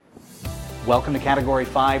Welcome to Category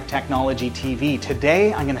 5 Technology TV.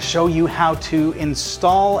 Today I'm going to show you how to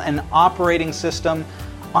install an operating system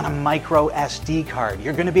on a micro SD card.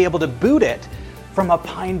 You're going to be able to boot it from a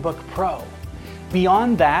Pinebook Pro.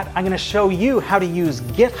 Beyond that, I'm going to show you how to use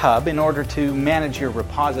GitHub in order to manage your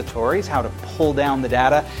repositories, how to pull down the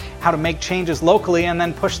data, how to make changes locally, and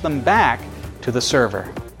then push them back to the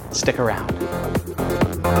server. Stick around.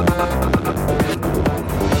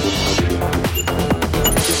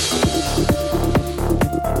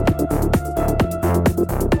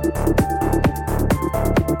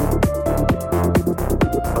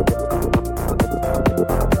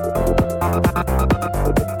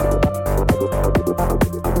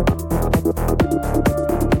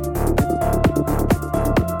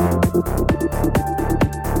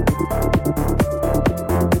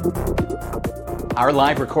 Our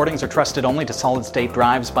live recordings are trusted only to solid-state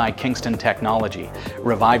drives by Kingston Technology.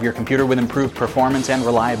 Revive your computer with improved performance and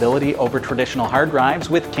reliability over traditional hard drives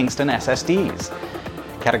with Kingston SSDs.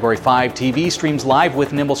 Category 5 TV streams live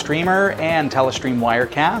with Nimble Streamer and Telestream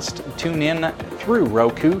Wirecast. Tune in through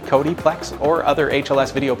Roku, Kodi, Plex, or other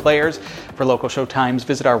HLS video players. For local show times,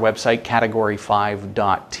 visit our website,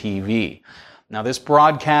 category5.tv. Now, this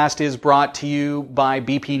broadcast is brought to you by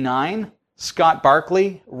BP9, Scott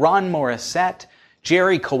Barkley, Ron Morissette,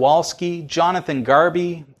 Jerry Kowalski, Jonathan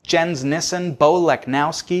Garby, Jens Nissen, Bo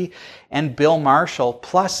Leknowski, and Bill Marshall,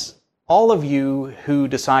 plus all of you who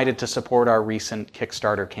decided to support our recent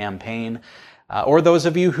Kickstarter campaign, or those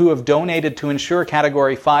of you who have donated to ensure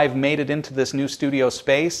Category 5 made it into this new studio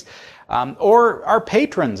space, or our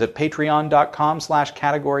patrons at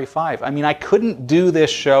patreon.com/category5. I mean, I couldn't do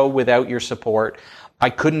this show without your support.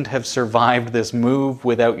 I couldn't have survived this move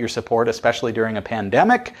without your support, especially during a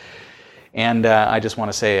pandemic. And I just want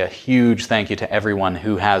to say a huge thank you to everyone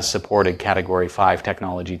who has supported Category 5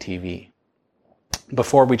 Technology TV.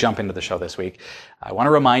 Before we jump into the show this week, I want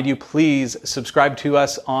to remind you, please subscribe to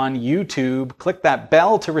us on YouTube. Click that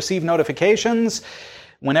bell to receive notifications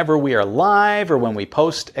whenever we are live or when we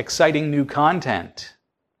post exciting new content.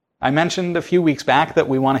 I mentioned a few weeks back that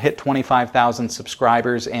we want to hit 25,000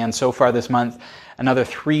 subscribers, and so far this month, another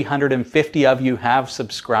 350 of you have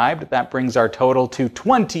subscribed. That brings our total to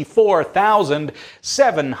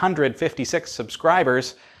 24,756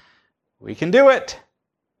 subscribers. We can do it!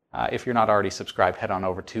 If you're not already subscribed, head on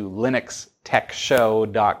over to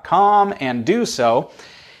linuxtechshow.com and do so.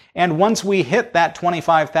 And once we hit that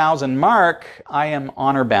 25,000 mark, I am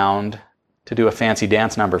honor-bound to do a fancy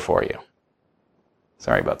dance number for you.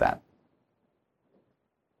 Sorry about that.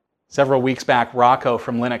 Several weeks back, Rocco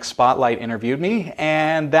from Linux Spotlight interviewed me,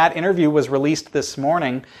 and that interview was released this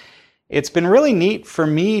morning. It's been really neat for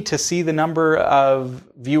me to see the number of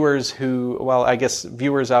viewers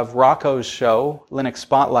viewers of Rocco's show, Linux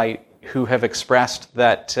Spotlight, who have expressed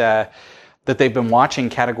that they've been watching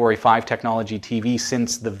Category 5 Technology TV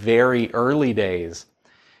since the very early days.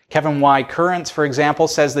 Kevin Y. Currents, for example,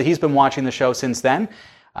 says that he's been watching the show since then.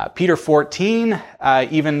 Peter 14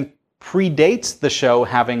 even predates the show,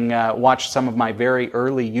 having watched some of my very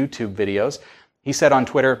early YouTube videos. He said on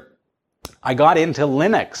Twitter, "I got into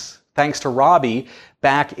Linux thanks to Robbie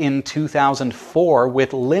back in 2004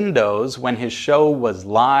 with Lindos when his show was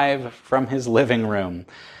live from his living room.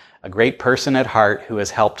 A great person at heart who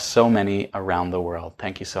has helped so many around the world."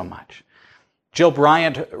 Thank you so much. Jill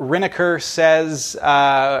Bryant-Rineker says,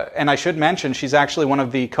 and I should mention, she's actually one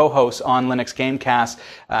of the co-hosts on Linux Gamecast,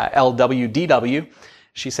 LWDW.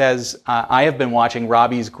 She says, "I have been watching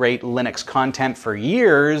Robbie's great Linux content for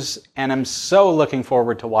years, and I'm so looking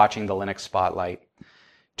forward to watching the Linux Spotlight."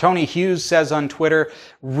 Tony Hughes says on Twitter,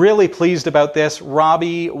 "Really pleased about this.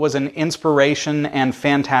 Robbie was an inspiration and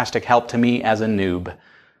fantastic help to me as a noob."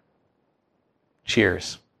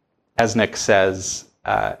 Cheers. As Nix says,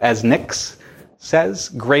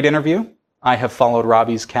 "Great interview. I have followed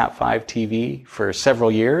Robbie's Cat 5 TV for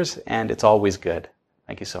several years, and it's always good."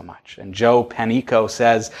 Thank you so much. And Joe Panico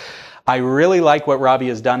says, "I really like what Robbie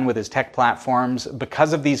has done with his tech platforms.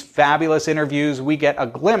 Because of these fabulous interviews, we get a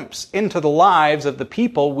glimpse into the lives of the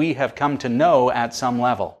people we have come to know at some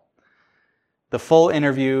level." The full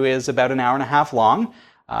interview is about an hour and a half long.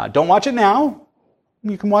 Don't watch it now.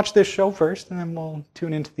 You can watch this show first, and then we'll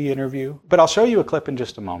tune into the interview. But I'll show you a clip in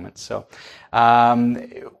just a moment. So,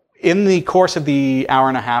 in the course of the hour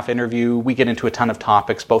and a half interview, we get into a ton of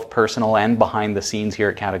topics, both personal and behind the scenes here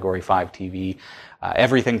at Category 5 TV.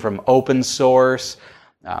 Everything from open source,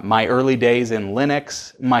 my early days in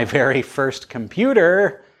Linux, my very first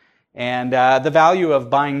computer, and the value of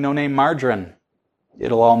buying no-name margarine.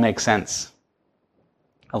 It'll all make sense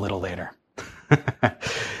a little later.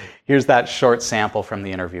 Here's that short sample from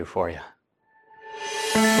the interview for you.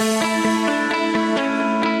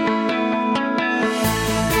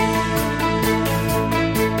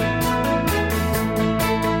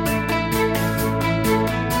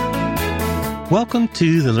 Welcome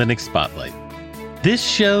to the Linux Spotlight. This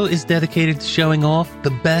show is dedicated to showing off the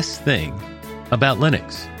best thing about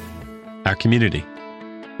Linux, our community.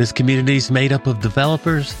 This community is made up of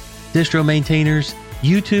developers, distro maintainers,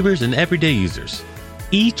 YouTubers, and everyday users.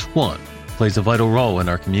 Each one plays a vital role in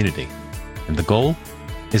our community, and the goal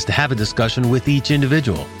is to have a discussion with each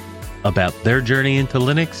individual about their journey into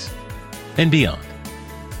Linux and beyond.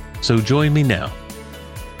 So join me now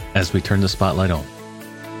as we turn the spotlight on.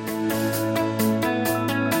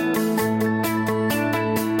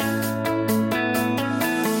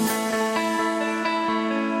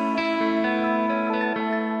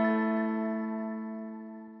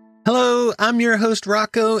 Hello, I'm your host,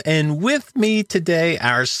 Rocco, and with me today,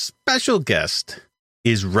 our special guest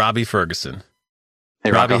is Robbie Ferguson.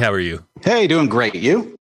 Hey, Robbie, Rocco. how are you? Hey, doing great.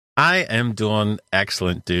 You? I am doing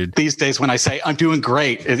excellent, dude. These days when I say I'm doing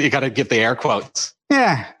great, you got to give the air quotes.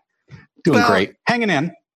 Yeah, doing great. Hanging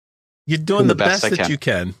in. You're doing the best that you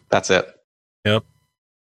can. That's it. Yep.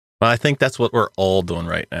 Well, I think that's what we're all doing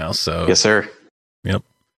right now. So Yes, sir. Yep.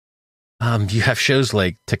 You have shows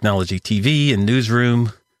like Technology TV and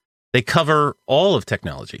Newsroom. They cover all of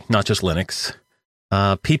technology, not just Linux.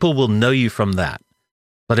 People will know you from that.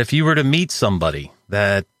 But if you were to meet somebody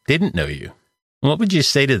that didn't know you, what would you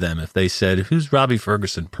say to them if they said, "Who's Robbie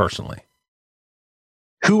Ferguson personally?"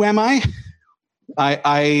 Who am I?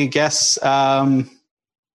 I guess I'm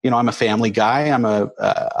a family guy.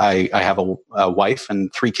 I have a wife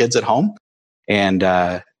and 3 kids at home, and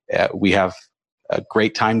we have a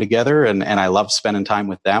great time together. And I love spending time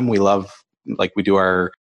with them. We do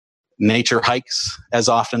our nature hikes as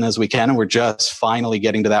often as we can, and we're just finally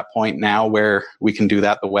getting to that point now where we can do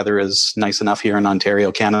that. The weather is nice enough here in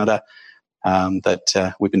Ontario, Canada,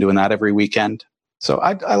 that we've been doing that every weekend. So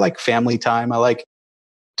I like family time. I like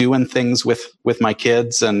doing things with my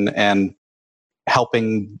kids and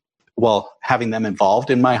having them involved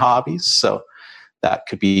in my hobbies. So that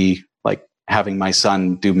could be like having my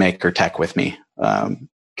son do Maker Tech with me,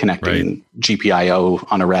 connecting GPIO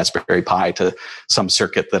on a Raspberry Pi to some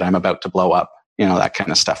circuit that I'm about to blow up, that kind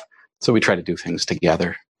of stuff. So we try to do things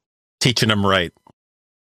together. Teaching them right.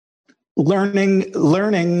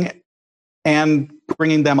 Learning and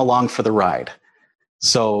bringing them along for the ride.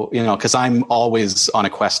 So, because I'm always on a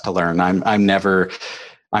quest to learn. I'm never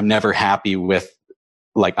happy with,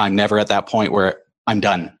 I'm never at that point where I'm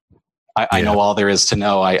done. I know all there is to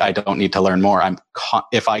know. I don't need to learn more.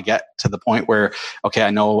 If I get to the point where, okay, I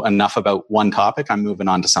know enough about one topic, I'm moving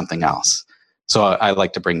on to something else. So I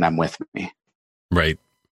like to bring them with me. Right.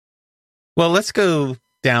 Well, let's go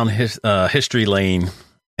down history lane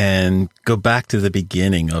and go back to the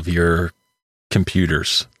beginning of your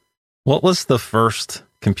computers. What was the first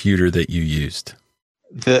computer that you used?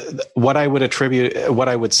 What I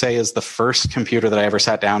would say is the first computer that I ever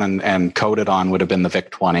sat down and coded on would have been the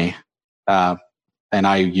VIC-20. And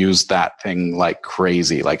I used that thing like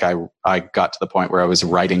crazy. Like I got to the point where I was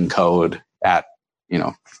writing code at,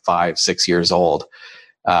 5-6 years old.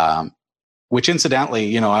 Which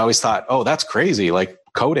incidentally, I always thought, oh, that's crazy. Like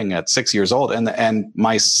coding at 6 years old. And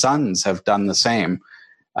my sons have done the same.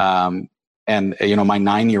 And my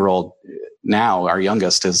 9-year-old now, our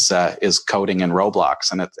youngest, is coding in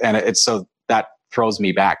Roblox, and it's so that throws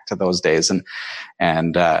me back to those days,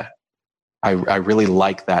 and I really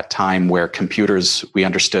like that time where computers, we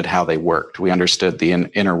understood how they worked, we understood the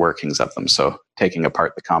inner workings of them. So taking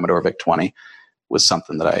apart the Commodore VIC-20 was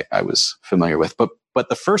something that I was familiar with. But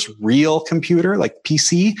the first real computer, like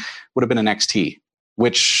PC, would have been an XT,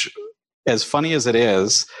 which, as funny as it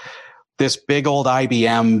is, this big old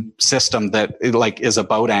IBM system that is a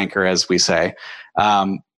boat anchor, as we say.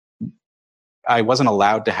 I wasn't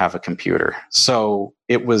allowed to have a computer. So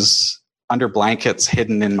it was under blankets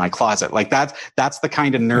hidden in my closet. Like that's the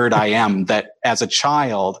kind of nerd I am, that as a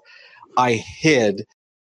child, I hid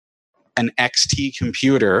an XT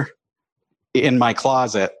computer in my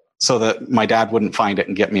closet so that my dad wouldn't find it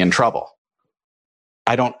and get me in trouble.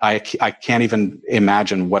 I can't even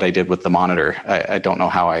imagine what I did with the monitor. I don't know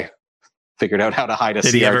how I figured out how to hide a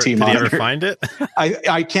CRT monitor. Did he ever find it?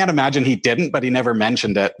 I can't imagine he didn't, but he never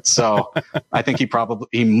mentioned it. So I think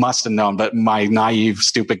he must have known, but my naive,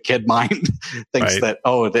 stupid kid mind thinks that,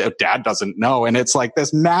 the dad doesn't know. And it's like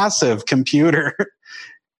this massive computer.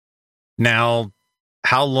 Now,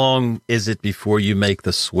 how long is it before you make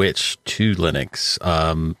the switch to Linux?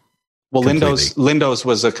 Well, Windows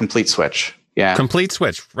was a complete switch. Yeah. Complete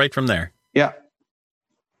switch right from there. Yeah.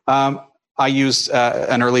 I used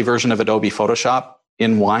an early version of Adobe Photoshop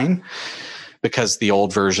in Wine because the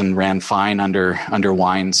old version ran fine under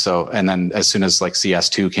Wine. So, and then as soon as like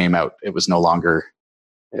CS2 came out, it was no longer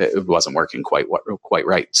it wasn't working quite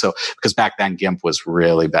right. So because back then GIMP was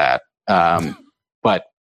really bad, but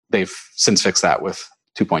they've since fixed that with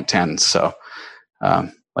 2.10. So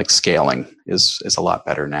like scaling is a lot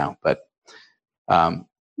better now. But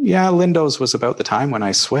Lindows was about the time when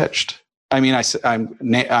I switched. I mean,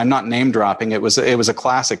 I'm not name dropping. It was a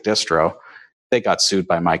classic distro. They got sued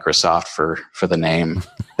by Microsoft for the name.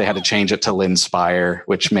 They had to change it to Linspire,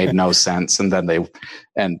 which made no sense. And then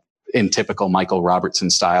in typical Michael Robertson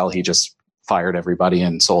style, he just fired everybody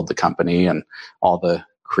and sold the company and all the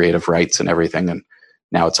creative rights and everything. And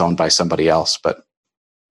now it's owned by somebody else. But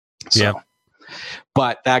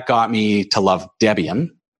that got me to love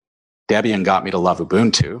Debian. Debian got me to love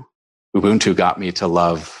Ubuntu. Ubuntu got me to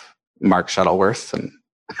love Mark Shuttleworth and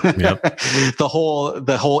the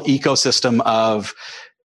whole ecosystem of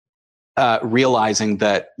realizing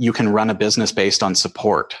that you can run a business based on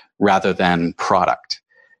support rather than product.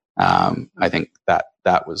 I think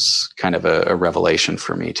that was kind of a revelation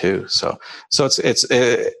for me too. So it's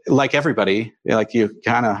like everybody, like you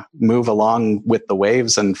kind of move along with the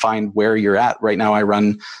waves and find where you're at. Right now, I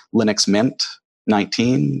run Linux Mint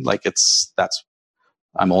 19.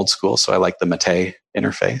 I'm old school, so I like the Mate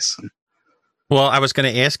interface. Well, I was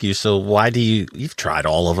going to ask you, so why you've tried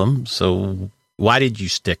all of them, so why did you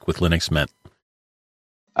stick with Linux Mint?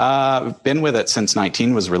 I've been with it since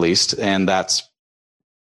 19 was released, and that's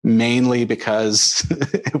mainly because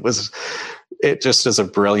it just is a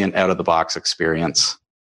brilliant out-of-the-box experience.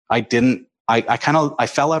 I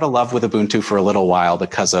fell out of love with Ubuntu for a little while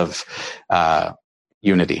because of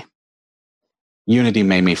Unity. Unity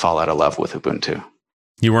made me fall out of love with Ubuntu.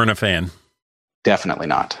 You weren't a fan? Definitely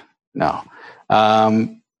not. No.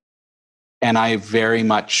 And I very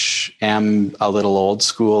much am a little old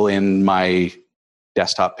school in my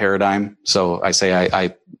desktop paradigm. So I say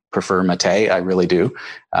I prefer Mate. I really do.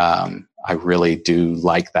 I really do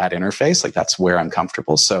like that interface. Like that's where I'm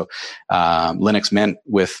comfortable. So Linux Mint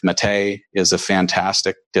with Mate is a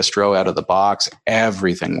fantastic distro out of the box.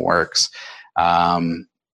 Everything works. And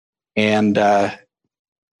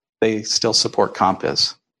they still support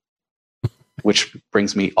Compiz, which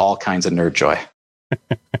brings me all kinds of nerd joy.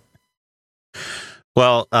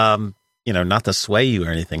 Well, not to sway you or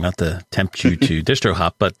anything, not to tempt you to distro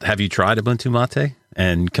hop, but have you tried Ubuntu Mate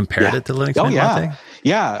and compared it to Linux Mint Mate?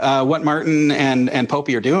 Yeah. What Martin and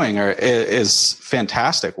Popey are doing is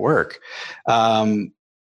fantastic work. And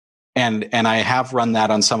I have run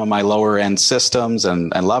that on some of my lower end systems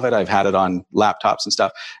and love it. I've had it on laptops and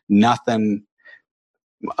stuff.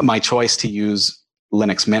 My choice to use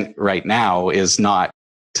Linux Mint right now is not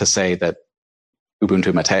to say that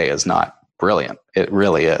Ubuntu Mate is not brilliant. It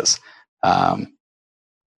really is. But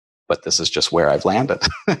this is just where I've landed.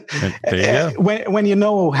 There you go. When you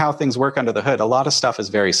know how things work under the hood, a lot of stuff is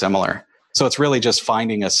very similar. So it's really just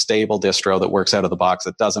finding a stable distro that works out of the box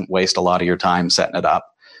that doesn't waste a lot of your time setting it up.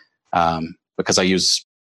 Because I use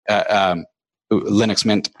Linux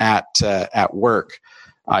Mint at work,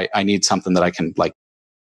 I need something that I can like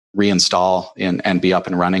reinstall and be up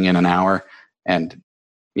and running in an hour and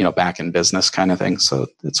back in business kind of thing. So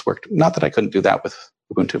it's worked. Not that I couldn't do that with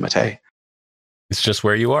Ubuntu Mate. It's just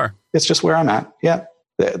where you are. It's just where I'm at. Yeah.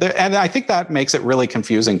 And I think that makes it really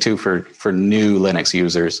confusing too for new Linux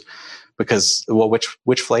users because, well,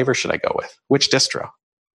 which flavor should I go with? Which distro?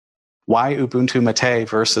 Why Ubuntu Mate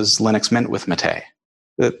versus Linux Mint with Mate?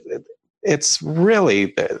 It's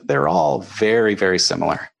really, they're all very, very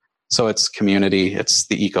similar. So it's community, it's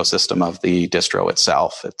the ecosystem of the distro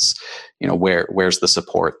itself. It's, where's the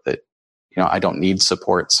support that, I don't need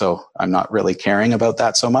support. So I'm not really caring about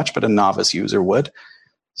that so much, but a novice user would.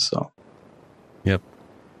 So. Yep.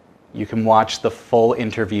 You can watch the full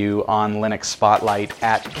interview on Linux Spotlight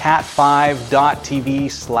at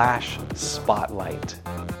cat5.tv/spotlight.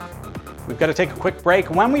 We've got to take a quick break.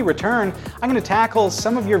 When we return, I'm going to tackle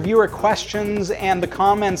some of your viewer questions and the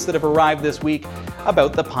comments that have arrived this week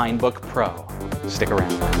about the Pinebook Pro. Stick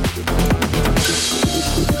around.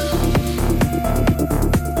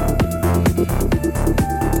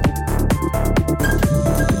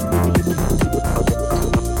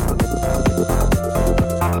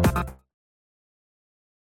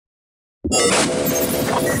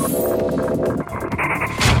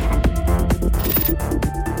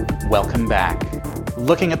 Welcome back.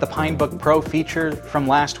 Looking at the Pinebook Pro feature from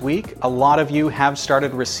last week, a lot of you have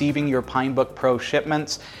started receiving your Pinebook Pro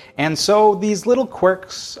shipments, and so these little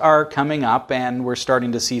quirks are coming up, and we're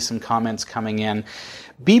starting to see some comments coming in.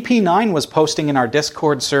 BP9 was posting in our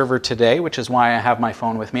Discord server today, which is why I have my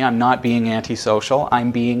phone with me. I'm not being antisocial,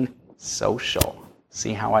 I'm being social.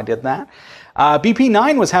 See how I did that?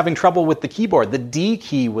 BP9 was having trouble with the keyboard. The D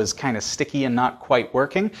key was kind of sticky and not quite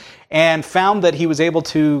working, and found that he was able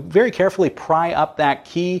to very carefully pry up that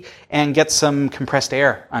key and get some compressed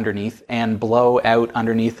air underneath and blow out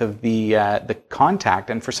underneath of the contact.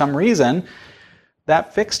 And for some reason,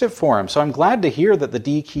 that fixed it for him. So I'm glad to hear that the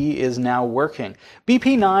D key is now working.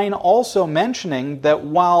 BP9 also mentioning that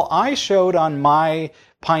while I showed on my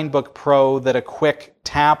Pinebook Pro that a quick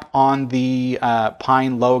tap on the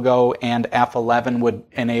Pine logo and F11 would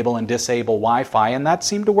enable and disable Wi-Fi, and that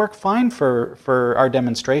seemed to work fine for our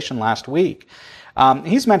demonstration last week.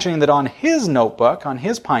 He's mentioning that on his notebook, on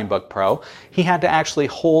his Pinebook Pro, he had to actually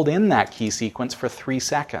hold in that key sequence for 3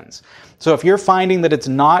 seconds. So if you're finding that it's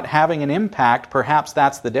not having an impact, perhaps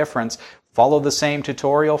that's the difference. Follow the same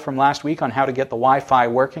tutorial from last week on how to get the Wi-Fi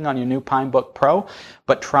working on your new Pinebook Pro,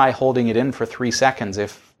 but try holding it in for 3 seconds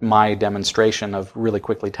if my demonstration of really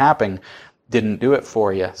quickly tapping didn't do it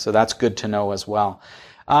for you. So that's good to know as well.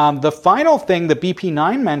 The final thing that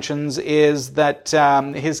BP9 mentions is that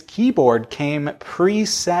his keyboard came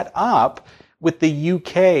preset up with the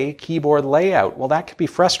UK keyboard layout. Well, that could be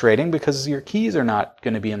frustrating because your keys are not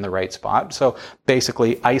going to be in the right spot. So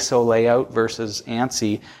basically ISO layout versus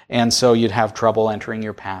ANSI, and so you'd have trouble entering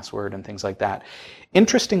your password and things like that.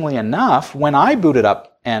 Interestingly enough, when I booted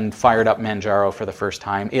up and fired up Manjaro for the first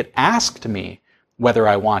time, it asked me whether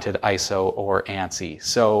I wanted ISO or ANSI.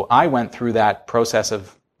 So I went through that process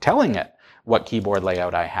of telling it what keyboard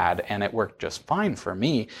layout I had, and it worked just fine for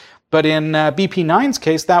me. But in BP9's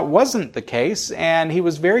case, that wasn't the case, and he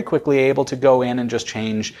was very quickly able to go in and just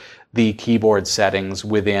change the keyboard settings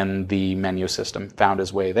within the menu system. Found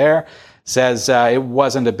his way there. Says it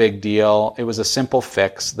wasn't a big deal. It was a simple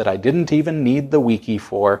fix that I didn't even need the wiki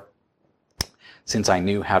for, since I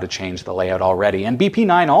knew how to change the layout already. And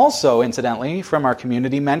BP9 also, incidentally, from our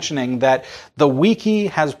community, mentioning that the wiki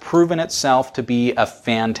has proven itself to be a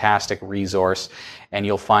fantastic resource, and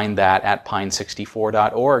you'll find that at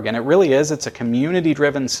pine64.org. And it really is. It's a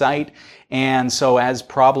community-driven site, and so as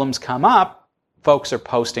problems come up, folks are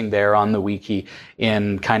posting there on the wiki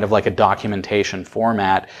in kind of like a documentation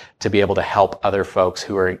format to be able to help other folks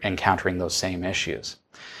who are encountering those same issues.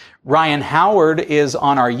 Ryan Howard is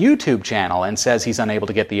on our YouTube channel and says he's unable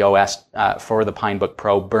to get the OS for the Pinebook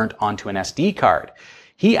Pro burnt onto an SD card.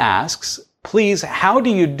 He asks, please, how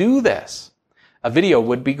do you do this? A video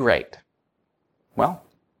would be great. Well,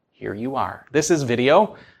 here you are. This is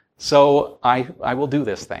video, so I will do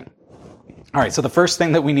this thing. All right, so the first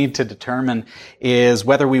thing that we need to determine is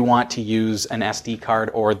whether we want to use an SD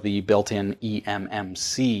card or the built-in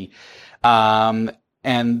eMMC.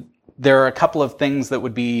 And there are a couple of things that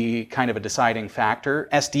would be kind of a deciding factor.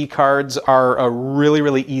 SD cards are a really,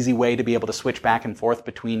 really easy way to be able to switch back and forth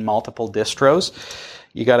between multiple distros.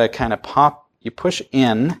 You got to kind of you push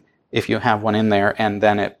in if you have one in there, and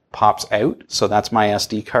then it pops out. So that's my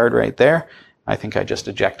SD card right there. I think I just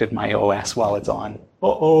ejected my OS while it's on.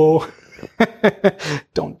 Uh-oh.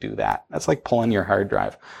 Don't do that. That's like pulling your hard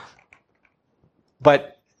drive.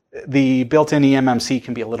 But the built-in eMMC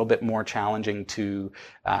can be a little bit more challenging to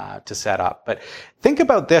set up. But think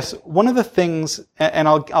about this. One of the things, and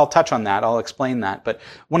I'll touch on that, I'll explain that, but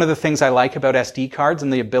one of the things I like about SD cards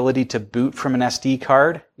and the ability to boot from an SD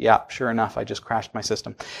card, yeah, sure enough, I just crashed my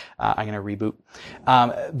system. I'm going to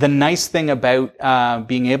reboot. The nice thing about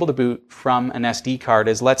being able to boot from an SD card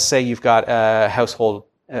is, let's say you've got a household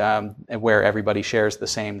where everybody shares the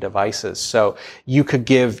same devices. So you could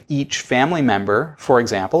give each family member, for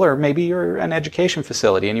example, or maybe you're an education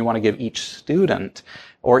facility and you want to give each student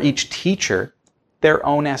or each teacher their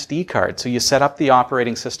own SD card. So you set up the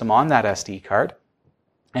operating system on that SD card,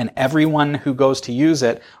 and everyone who goes to use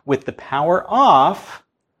it with the power off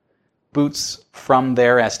boots from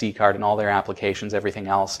their SD card, and all their applications, everything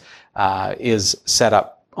else is set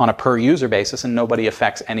up on a per user basis, and nobody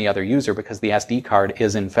affects any other user because the SD card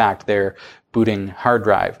is in fact their booting hard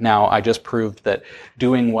drive. Now, I just proved that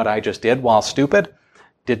doing what I just did, while stupid,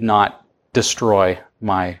 did not destroy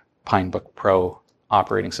my Pinebook Pro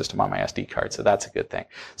operating system on my SD card. So that's a good thing.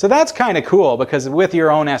 So that's kind of cool because with your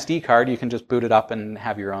own SD card, you can just boot it up and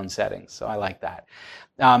have your own settings. So I like that.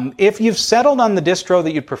 If you've settled on the distro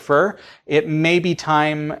that you'd prefer, it may be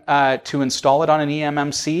time to install it on an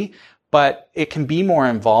eMMC. But it can be more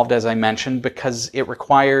involved, as I mentioned, because it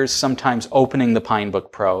requires sometimes opening the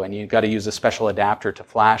Pinebook Pro, and you've got to use a special adapter to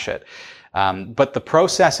flash it. But the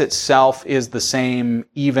process itself is the same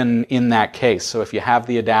even in that case. So if you have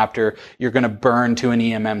the adapter, you're going to burn to an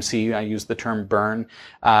eMMC. I use the term burn.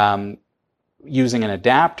 using an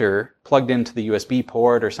adapter plugged into the USB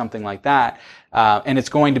port or something like that, and it's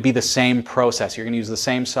going to be the same process. You're going to use the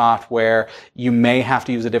same software. You may have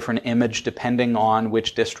to use a different image depending on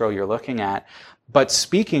which distro you're looking at. But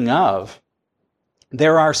speaking of,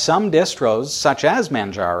 there are some distros, such as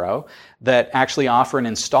Manjaro, that actually offer an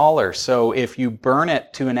installer. So if you burn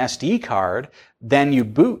it to an SD card, then you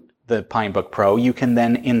boot the Pinebook Pro, you can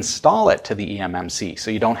then install it to the eMMC. So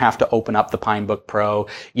you don't have to open up the Pinebook Pro.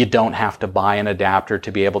 You don't have to buy an adapter to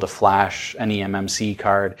be able to flash an eMMC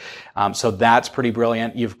card. So that's pretty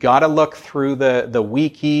brilliant. You've got to look through the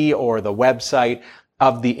wiki or the website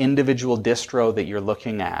of the individual distro that you're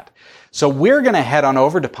looking at. So we're going to head on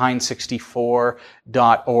over to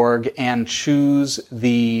pine64.org and choose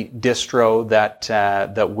the distro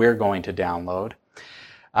that we're going to download.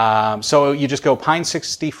 So you just go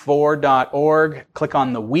pine64.org, click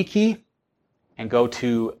on the wiki, and go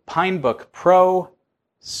to Pinebook Pro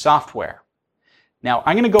software. Now,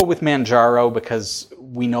 I'm going to go with Manjaro because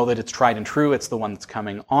we know that it's tried and true. It's the one that's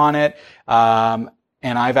coming on it.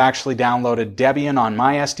 And I've actually downloaded Debian on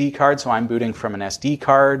my SD card, so I'm booting from an SD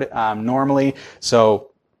card normally. So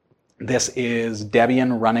this is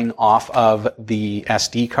Debian running off of the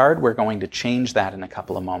SD card. We're going to change that in a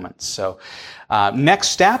couple of moments. So next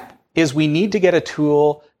step is we need to get a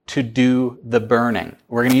tool to do the burning.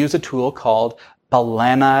 We're going to use a tool called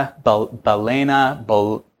Balena.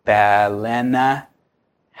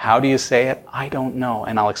 How do you say it? I don't know,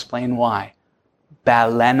 and I'll explain why.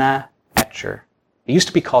 Balena Etcher. It used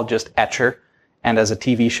to be called just Etcher, and as a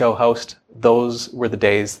TV show host, those were the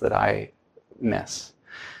days that I miss.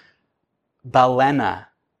 Balena,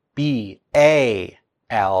 B-A-L-E-N-A.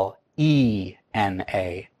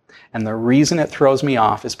 And the reason it throws me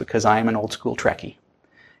off is because I am an old school Trekkie.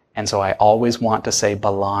 And so I always want to say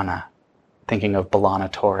Balana, thinking of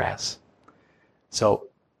Balana Torres. So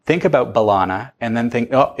think about Balana and then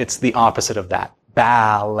think, oh, it's the opposite of that.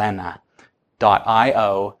 Balena.io/Etcher.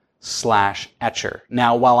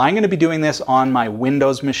 Now, while I'm going to be doing this on my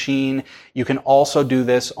Windows machine, you can also do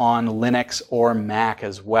this on Linux or Mac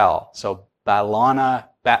as well. So Balena,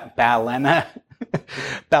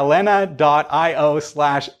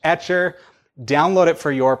 Balena.io/Etcher. Download it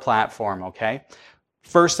for your platform, okay?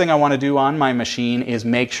 First thing I want to do on my machine is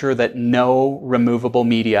make sure that no removable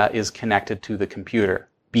media is connected to the computer.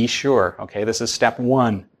 Be sure, okay? This is step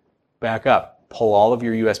one. Back up. Pull all of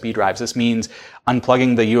your USB drives. This means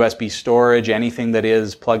unplugging the USB storage, anything that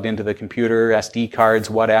is plugged into the computer, SD cards,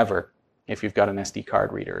 whatever, if you've got an SD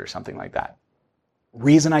card reader or something like that.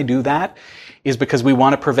 Reason I do that is because we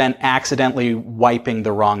want to prevent accidentally wiping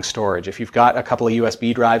the wrong storage. If you've got a couple of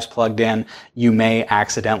USB drives plugged in, you may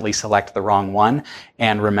accidentally select the wrong one.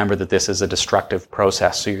 And remember that this is a destructive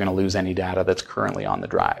process, so you're going to lose any data that's currently on the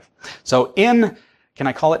drive. So can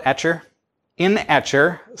I call it Etcher? In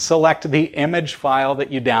Etcher, select the image file that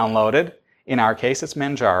you downloaded. In our case, it's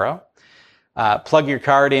Manjaro. Plug your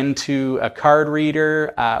card into a card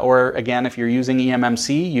reader, or again, if you're using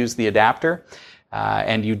eMMC, use the adapter.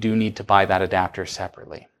 And you do need to buy that adapter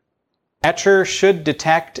separately. Etcher should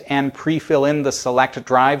detect and pre-fill in the select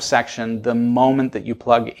drive section the moment that you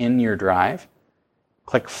plug in your drive.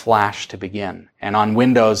 Click Flash to begin. And on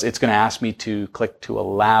Windows, it's going to ask me to click to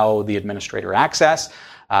allow the administrator access.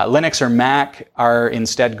 Linux or Mac are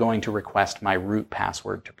instead going to request my root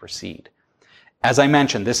password to proceed. As I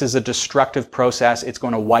mentioned, this is a destructive process. It's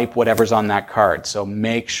going to wipe whatever's on that card. So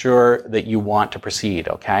make sure that you want to proceed,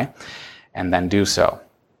 okay? And then do so.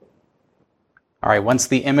 All right, once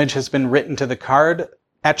the image has been written to the card,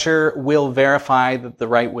 Etcher will verify that the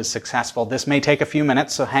write was successful. This may take a few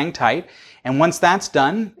minutes, so hang tight. And once that's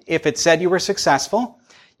done, if it said you were successful,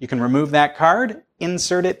 you can remove that card,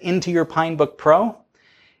 insert it into your Pinebook Pro.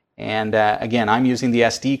 And again, I'm using the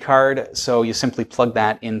SD card, so you simply plug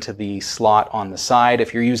that into the slot on the side.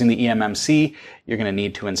 If you're using the eMMC, you're going to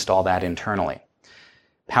need to install that internally.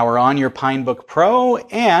 Power on your Pinebook Pro,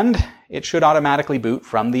 and it should automatically boot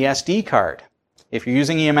from the SD card. If you're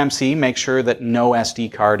using eMMC, make sure that no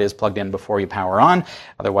SD card is plugged in before you power on.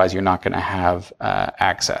 Otherwise, you're not going to have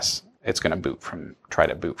access. It's going to try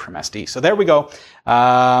to boot from SD. So there we go.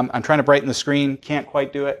 I'm trying to brighten the screen. Can't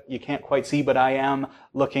quite do it. You can't quite see, but I am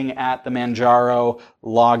looking at the Manjaro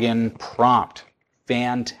login prompt.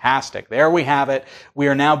 Fantastic. There we have it. We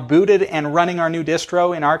are now booted and running our new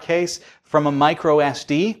distro, in our case, from a micro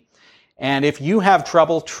SD. And if you have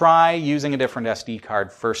trouble, try using a different SD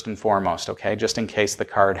card first and foremost, okay? Just in case the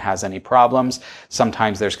card has any problems.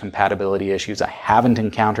 Sometimes there's compatibility issues. I haven't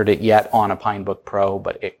encountered it yet on a Pinebook Pro,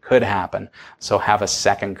 but it could happen. So have a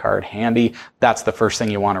second card handy. That's the first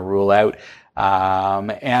thing you want to rule out.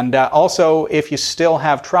 And also, if you still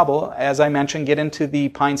have trouble, as I mentioned, get into the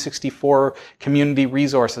Pine64 community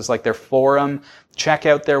resources like their forum, check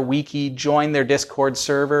out their wiki, join their Discord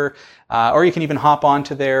server, or you can even hop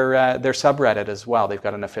onto their subreddit as well. They've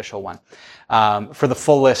got an official one. For the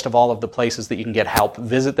full list of all of the places that you can get help,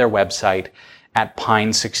 visit their website at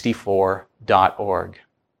pine64.org.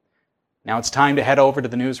 Now it's time to head over to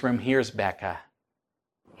the newsroom. Here's Becca.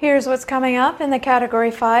 Here's what's coming up in the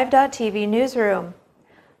Category5.tv newsroom.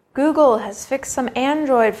 Google has fixed some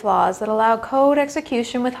Android flaws that allow code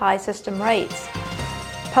execution with high system rates.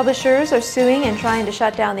 Publishers are suing and trying to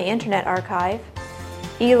shut down the Internet Archive.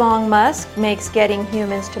 Elon Musk makes getting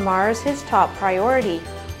humans to Mars his top priority.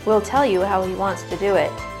 We'll tell you how he wants to do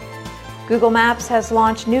it. Google Maps has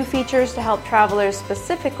launched new features to help travelers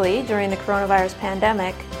specifically during the coronavirus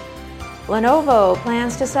pandemic. Lenovo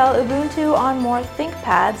plans to sell Ubuntu on more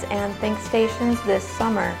ThinkPads and ThinkStations this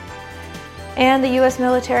summer. And the U.S.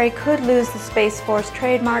 military could lose the Space Force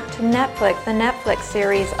trademark to Netflix, the Netflix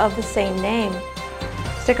series of the same name.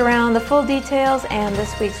 Stick around, the full details and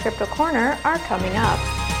this week's Crypto Corner are coming up.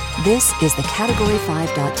 This is the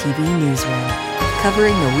Category5.tv newsroom,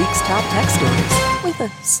 covering the week's top tech stories with a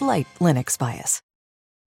slight Linux bias.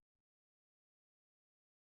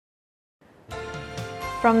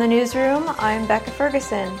 From the newsroom, I'm Becca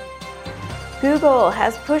Ferguson. Google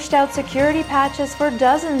has pushed out security patches for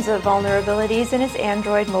dozens of vulnerabilities in its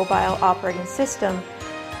Android mobile operating system,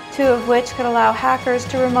 2 of which could allow hackers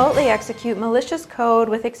to remotely execute malicious code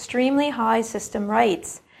with extremely high system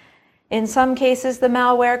writes. In some cases, the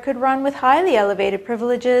malware could run with highly elevated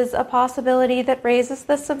privileges, a possibility that raises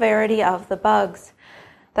the severity of the bugs.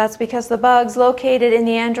 That's because the bugs located in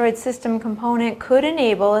the Android system component could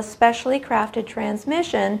enable a specially crafted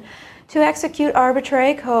transmission to execute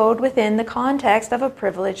arbitrary code within the context of a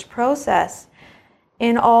privileged process.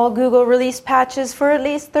 In all, Google released patches for at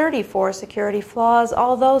least 34 security flaws,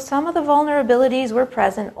 although some of the vulnerabilities were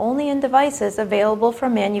present only in devices available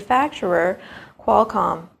from manufacturer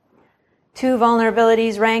Qualcomm. 2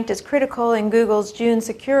 vulnerabilities ranked as critical in Google's June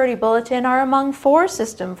security bulletin are among 4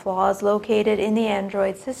 system flaws located in the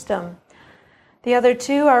Android system. The other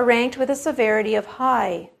 2 are ranked with a severity of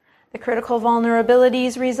high. The critical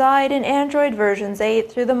vulnerabilities reside in Android versions 8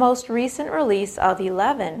 through the most recent release of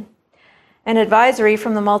 11. An advisory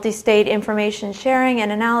from the Multi-State Information Sharing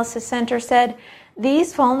and Analysis Center said,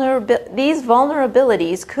 These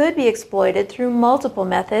vulnerabilities could be exploited through multiple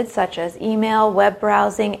methods such as email, web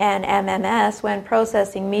browsing, and MMS when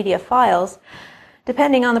processing media files.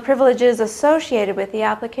 Depending on the privileges associated with the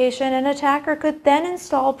application, an attacker could then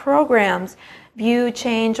install programs, view,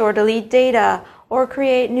 change, or delete data, or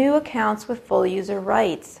create new accounts with full user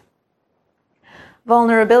rights.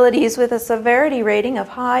 Vulnerabilities with a severity rating of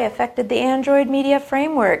high affected the Android Media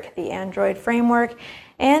Framework, the Android Framework,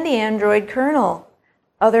 and the Android kernel.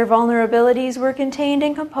 Other vulnerabilities were contained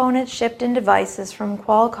in components shipped in devices from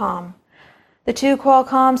Qualcomm. The 2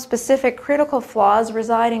 Qualcomm-specific critical flaws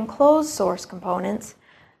reside in closed-source components.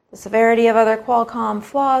 The severity of other Qualcomm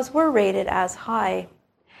flaws were rated as high.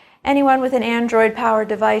 Anyone with an Android-powered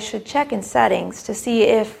device should check in settings to see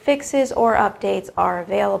if fixes or updates are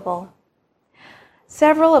available.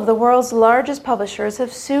 Several of the world's largest publishers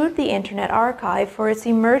have sued the Internet Archive for its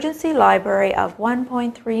emergency library of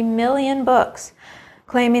 1.3 million books,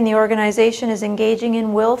 claiming the organization is engaging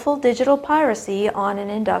in willful digital piracy on an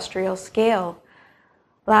industrial scale.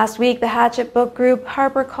 Last week, the Hachette Book Group,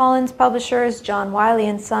 HarperCollins publishers John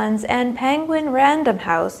Wiley & Sons, and Penguin Random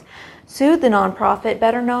House sued the nonprofit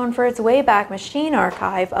better known for its Wayback Machine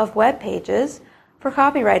archive of web pages for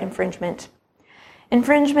copyright infringement.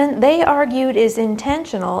 Infringement, they argued, is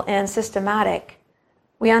intentional and systematic.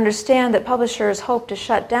 We understand that publishers hope to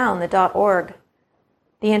shut down the .org.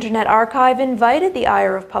 The Internet Archive invited the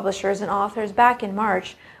ire of publishers and authors back in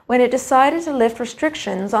March when it decided to lift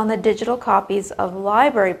restrictions on the digital copies of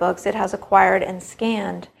library books it has acquired and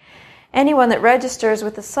scanned. Anyone that registers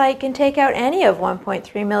with the site can take out any of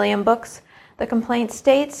 1.3 million books, the complaint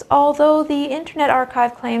states, although the Internet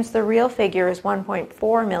Archive claims the real figure is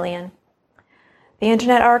 1.4 million. The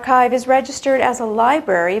Internet Archive is registered as a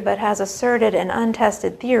library but has asserted an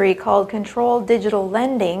untested theory called controlled digital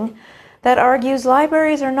lending that argues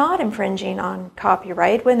libraries are not infringing on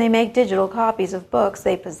copyright when they make digital copies of books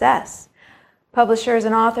they possess. Publishers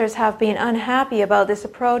and authors have been unhappy about this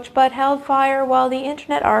approach but held fire while the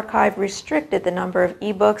Internet Archive restricted the number of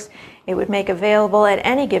ebooks it would make available at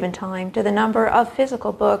any given time to the number of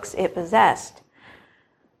physical books it possessed.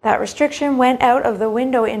 That restriction went out of the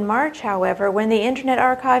window in March, however, when the Internet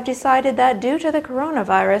Archive decided that due to the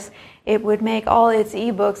coronavirus, it would make all its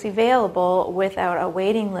ebooks available without a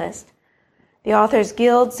waiting list. The Authors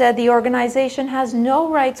Guild said the organization has no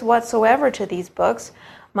rights whatsoever to these books,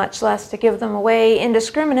 much less to give them away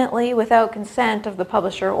indiscriminately without consent of the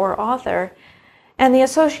publisher or author. And the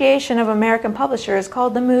Association of American Publishers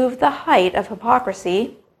called the move the height of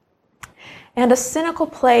hypocrisy and a cynical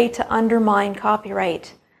play to undermine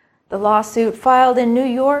copyright. The lawsuit filed in New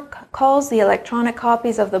York calls the electronic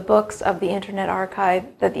copies of the books of the Internet Archive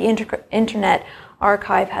that the Internet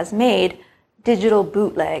Archive has made digital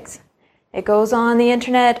bootlegs. It goes on, the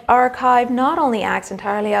Internet Archive not only acts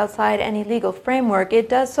entirely outside any legal framework, it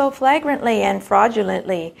does so flagrantly and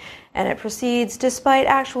fraudulently, and it proceeds despite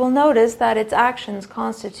actual notice that its actions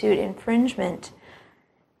constitute infringement.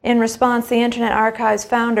 In response, the Internet Archive's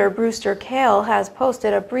founder, Brewster Kahle, has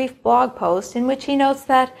posted a brief blog post in which he notes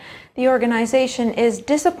that the organization is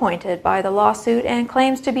disappointed by the lawsuit and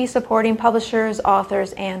claims to be supporting publishers,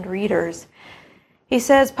 authors, and readers. He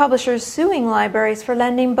says publishers suing libraries for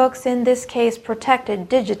lending books, in this case protected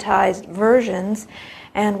digitized versions,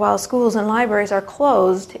 and while schools and libraries are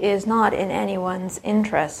closed, is not in anyone's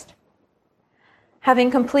interest.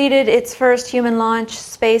 Having completed its first human launch,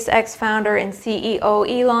 SpaceX founder and CEO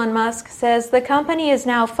Elon Musk says the company is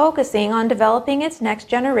now focusing on developing its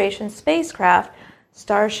next-generation spacecraft,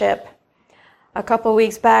 Starship. A couple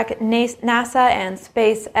weeks back, NASA and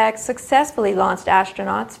SpaceX successfully launched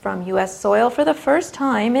astronauts from U.S. soil for the first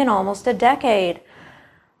time in almost a decade.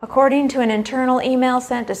 According to an internal email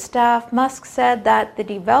sent to staff, Musk said that the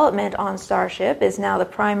development on Starship is now the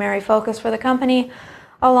primary focus for the company,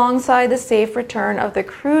 alongside the safe return of the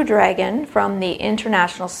Crew Dragon from the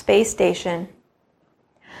International Space Station.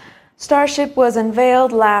 Starship was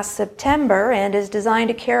unveiled last September and is designed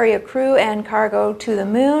to carry a crew and cargo to the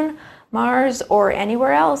Moon, Mars, or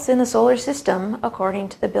anywhere else in the solar system, according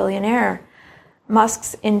to the billionaire.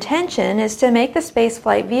 Musk's intention is to make the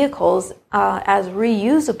spaceflight vehicles as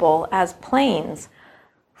reusable as planes.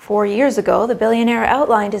 4 years ago, the billionaire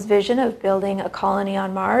outlined his vision of building a colony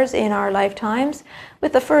on Mars in our lifetimes,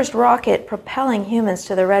 with the first rocket propelling humans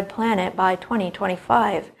to the Red Planet by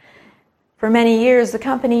 2025. For many years, the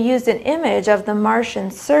company used an image of the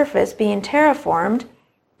Martian surface being terraformed,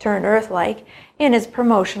 turned Earth-like, in its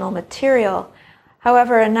promotional material.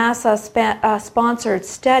 However, a NASA-sponsored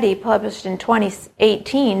study published in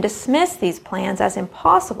 2018 dismissed these plans as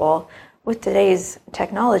impossible with today's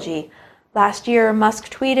technology. Last year, Musk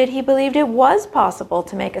tweeted he believed it was possible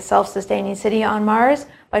to make a self-sustaining city on Mars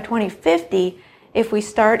by 2050 if we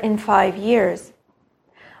start in 5 years.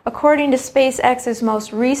 According to SpaceX's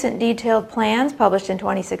most recent detailed plans published in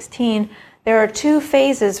 2016, there are 2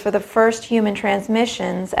 phases for the first human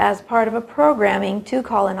transmissions as part of a programming to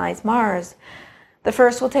colonize Mars. The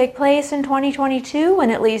first will take place in 2022 when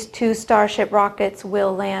at least 2 Starship rockets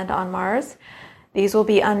will land on Mars. These will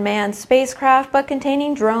be unmanned spacecraft but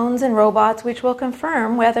containing drones and robots which will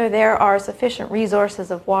confirm whether there are sufficient resources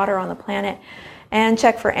of water on the planet and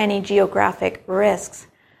check for any geographic risks.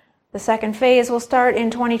 The second phase will start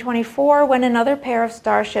in 2024 when another pair of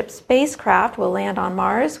Starship spacecraft will land on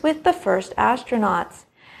Mars with the first astronauts.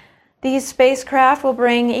 These spacecraft will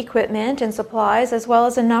bring equipment and supplies as well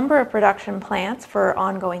as a number of production plants for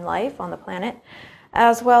ongoing life on the planet,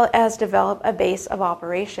 as well as develop a base of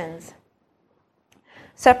operations.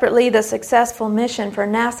 Separately, the successful mission for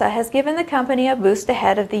NASA has given the company a boost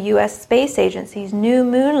ahead of the U.S. Space Agency's new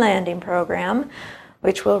moon landing program,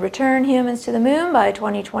 which will return humans to the moon by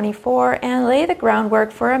 2024 and lay the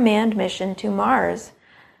groundwork for a manned mission to Mars.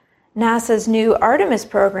 NASA's new Artemis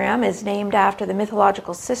program is named after the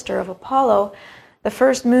mythological sister of Apollo, the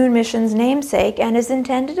first moon mission's namesake, and is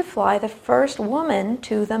intended to fly the first woman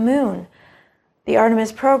to the moon. The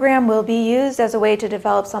Artemis program will be used as a way to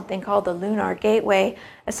develop something called the Lunar Gateway,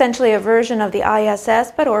 essentially a version of the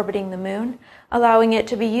ISS but orbiting the moon, allowing it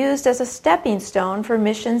to be used as a stepping stone for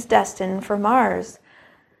missions destined for Mars.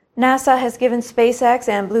 NASA has given SpaceX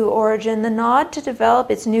and Blue Origin the nod to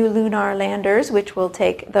develop its new lunar landers, which will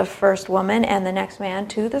take the first woman and the next man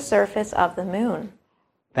to the surface of the moon.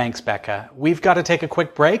 Thanks, Becca. We've got to take a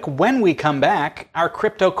quick break. When we come back, our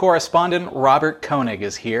crypto correspondent Robert Koenig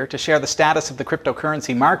is here to share the status of the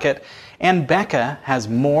cryptocurrency market, and Becca has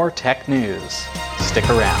more tech news. Stick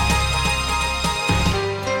around.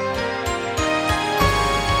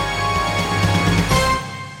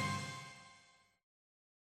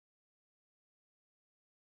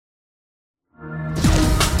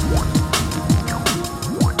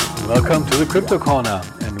 Welcome to the Crypto Corner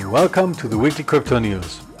and welcome to the weekly crypto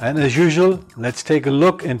news. And as usual, let's take a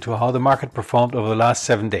look into how the market performed over the last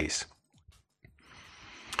 7 days.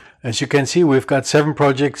 As you can see, we've got 7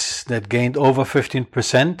 projects that gained over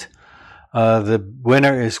 15%. The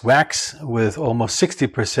winner is Wax with almost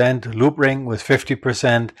 60%, Loopring with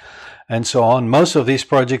 50%, and so on. Most of these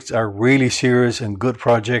projects are really serious and good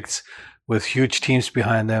projects with huge teams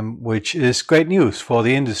behind them, which is great news for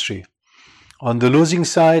the industry. On the losing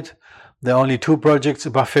side, there are only two projects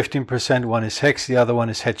above 15%. One is Hex, the other one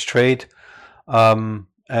is Hedge Trade,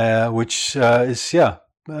 which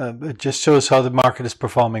it just shows how the market is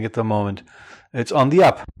performing at the moment. It's on the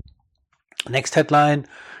up. Next headline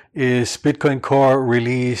is Bitcoin Core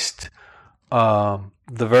released the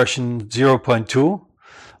version 0.2.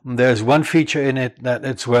 There's one feature in it that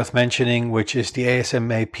it's worth mentioning, which is the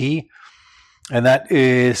ASMAP. And that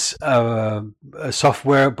is a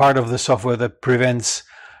software, part of the software that prevents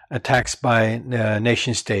attacks by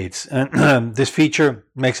nation states. And this feature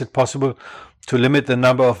makes it possible to limit the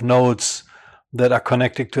number of nodes that are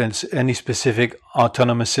connected to any specific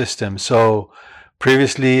autonomous system. So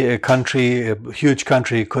previously, a huge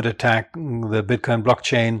country could attack the Bitcoin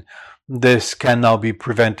blockchain. This can now be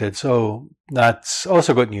prevented. So that's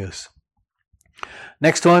also good news.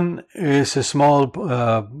 Next one is a small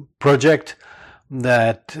project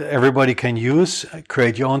that everybody can use,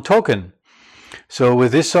 create your own token. So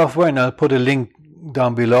with this software, and I'll put a link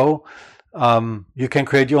down below, you can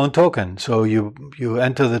create your own token. So you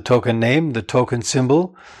enter the token name, the token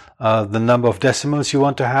symbol, the number of decimals you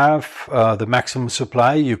want to have, the maximum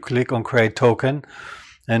supply. You click on create token,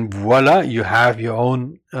 and voila, you have your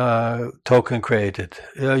own token created.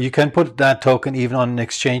 You can put that token even on an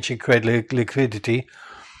exchange and create liquidity.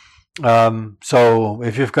 So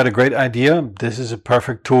if you've got a great idea, this is a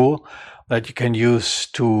perfect tool that you can use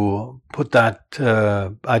to put that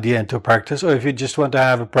idea into practice. Or if you just want to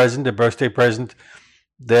have a birthday present,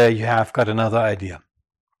 there you have got another idea.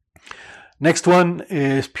 Next one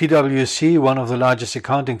is PwC, one of the largest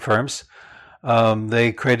accounting firms.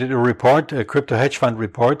 They created a report, a crypto hedge fund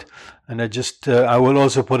report, and I will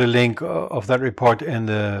also put a link of that report in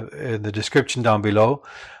the description down below.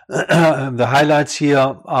 The highlights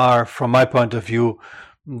here are, from my point of view,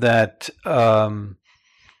 that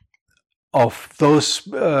of those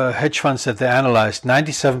hedge funds that they analyzed,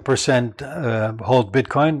 97% hold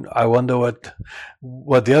Bitcoin. I wonder what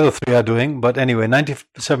the other three are doing. But anyway,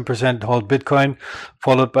 97% hold Bitcoin,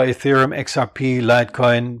 followed by Ethereum, XRP,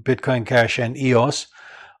 Litecoin, Bitcoin Cash, and EOS.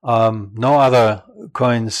 No other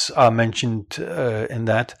coins are mentioned in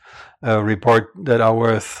that report that are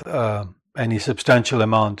worth any substantial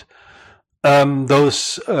amount.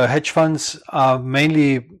 Those hedge funds are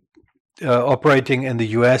mainly operating in the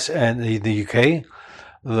US and the UK,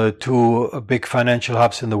 the two big financial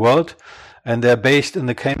hubs in the world, and they're based in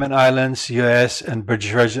the Cayman Islands, US, and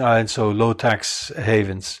British Virgin Islands, so low tax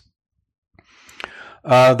havens.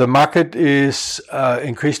 The market is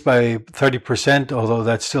increased by 30%, although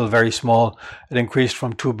that's still very small. It increased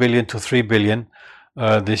from 2 billion to 3 billion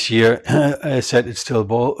this year. I said it's still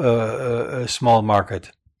a small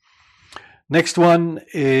market. Next one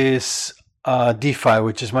is DeFi,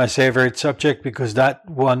 which is my favorite subject, because that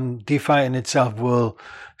one, DeFi in itself, will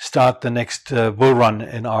start the next bull run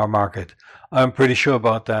in our market. I'm pretty sure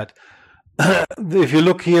about that. If you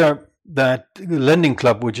look here, that Lending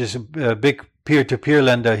Club, which is a big peer-to-peer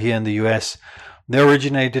lender here in the US, they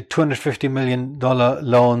originated $250 million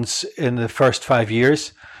loans in the first 5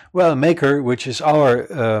 years. Well, Maker, which is our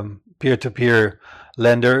peer-to-peer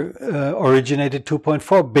lender, originated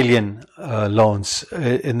 2.4 billion loans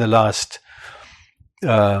in the last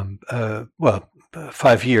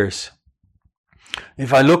 5 years.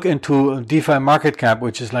 If I look into DeFi market cap,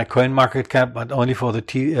 which is like coin market cap, but only for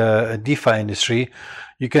the DeFi industry,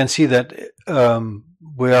 you can see that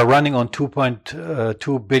we are running on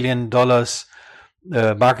 $2.2 billion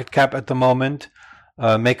market cap at the moment.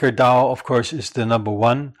 MakerDAO, of course, is the number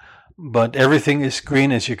one, but everything is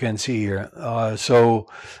green, as you can see here.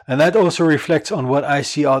 And that also reflects on what I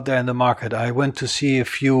see out there in the market. I went to see a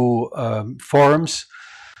few forums,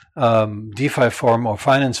 DeFi forum or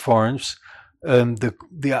finance forums. They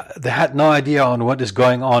had no idea on what is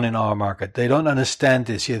going on in our market. They don't understand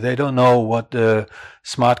this here. They don't know what the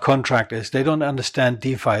smart contract is. They don't understand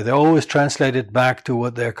DeFi. They always translate it back to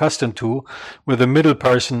what they're accustomed to, with a middle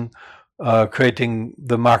person creating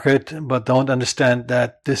the market, but don't understand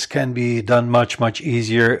that this can be done much, much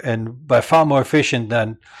easier and by far more efficient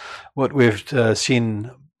than what we've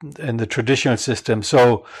seen in the traditional system.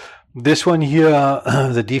 So this one here,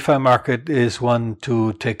 the DeFi market, is one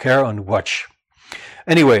to take care and watch.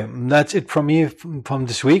 Anyway, that's it from me from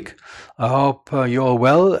this week. I hope you're all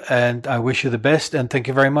well, and I wish you the best, and thank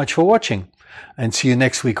you very much for watching, and see you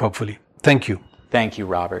next week, hopefully. Thank you. Thank you,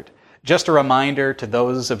 Robert. Just a reminder to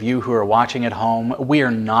those of you who are watching at home, we are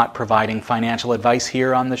not providing financial advice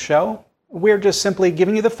here on the show. We're just simply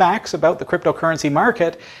giving you the facts about the cryptocurrency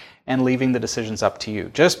market and leaving the decisions up to you.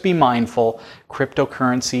 Just be mindful,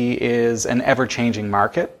 cryptocurrency is an ever-changing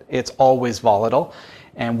market. It's always volatile,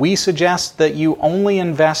 and we suggest that you only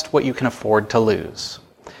invest what you can afford to lose.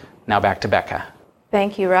 Now back to Becca.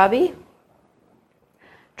 Thank you, Robbie.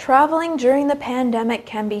 Traveling during the pandemic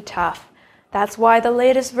can be tough. That's why the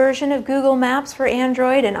latest version of Google Maps for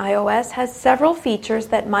Android and iOS has several features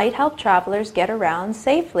that might help travelers get around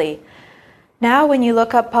safely. Now, when you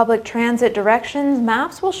look up public transit directions,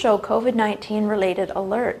 Maps will show COVID-19 related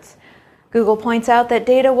alerts. Google points out that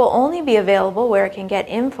data will only be available where it can get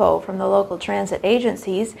info from the local transit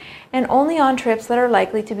agencies and only on trips that are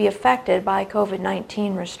likely to be affected by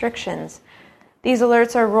COVID-19 restrictions. These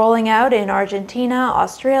alerts are rolling out in Argentina,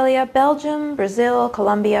 Australia, Belgium, Brazil,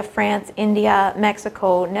 Colombia, France, India,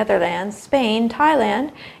 Mexico, Netherlands, Spain,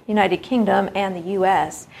 Thailand, United Kingdom, and the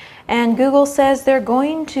US. And Google says they're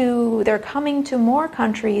coming to more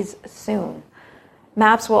countries soon.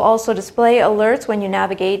 Maps will also display alerts when you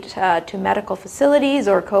navigate to medical facilities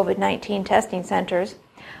or COVID-19 testing centers,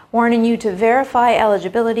 warning you to verify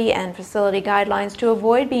eligibility and facility guidelines to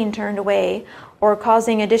avoid being turned away or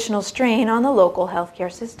causing additional strain on the local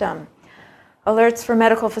healthcare system. Alerts for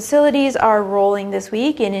medical facilities are rolling this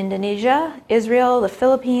week in Indonesia, Israel, the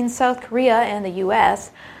Philippines, South Korea, and the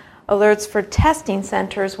US. Alerts for testing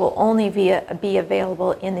centers will only be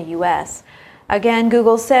available in the US. Again,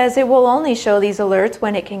 Google says it will only show these alerts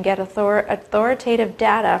when it can get authoritative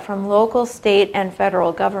data from local, state, and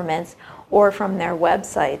federal governments or from their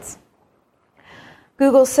websites.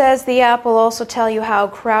 Google says the app will also tell you how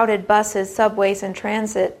crowded buses, subways, and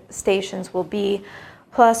transit stations will be.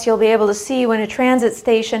 Plus, you'll be able to see when a transit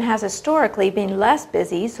station has historically been less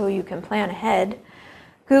busy, so you can plan ahead.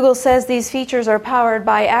 Google says these features are powered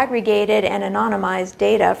by aggregated and anonymized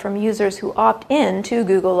data from users who opt in to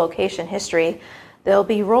Google Location History. They'll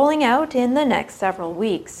be rolling out in the next several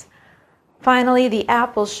weeks. Finally, the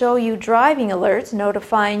app will show you driving alerts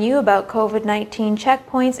notifying you about COVID-19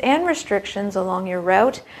 checkpoints and restrictions along your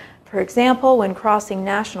route, for example, when crossing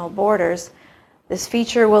national borders. This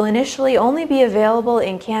feature will initially only be available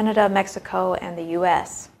in Canada, Mexico, and the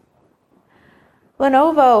US.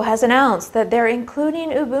 Lenovo has announced that they're including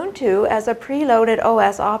Ubuntu as a preloaded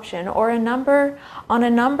OS option on a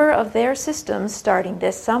number of their systems starting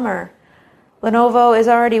this summer. Lenovo is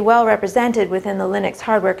already well represented within the Linux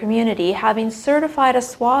hardware community, having certified a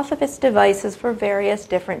swath of its devices for various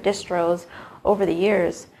different distros over the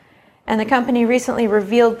years. And the company recently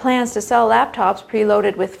revealed plans to sell laptops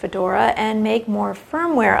preloaded with Fedora and make more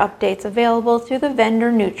firmware updates available through the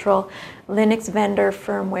vendor-neutral Linux vendor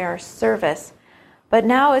firmware service. But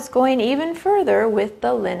now it's going even further with the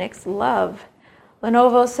Linux Love.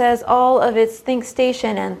 Lenovo says all of its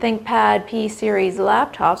ThinkStation and ThinkPad P-series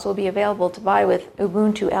laptops will be available to buy with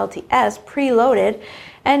Ubuntu LTS preloaded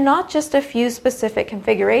and not just a few specific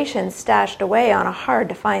configurations stashed away on a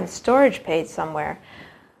hard-to-find storage page somewhere.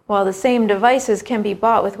 While the same devices can be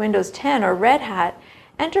bought with Windows 10 or Red Hat,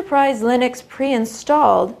 Enterprise Linux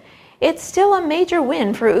pre-installed, it's still a major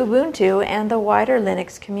win for Ubuntu and the wider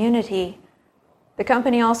Linux community. The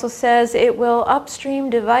company also says it will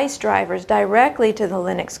upstream device drivers directly to the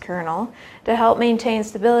Linux kernel to help maintain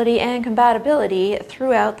stability and compatibility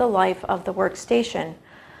throughout the life of the workstation.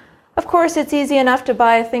 Of course, it's easy enough to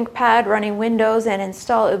buy a ThinkPad running Windows and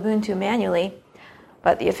install Ubuntu manually,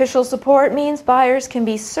 but the official support means buyers can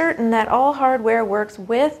be certain that all hardware works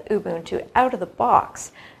with Ubuntu out of the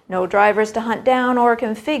box. No drivers to hunt down or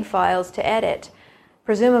config files to edit.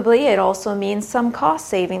 Presumably, it also means some cost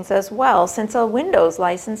savings as well, since a Windows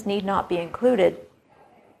license need not be included.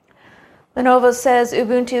 Lenovo says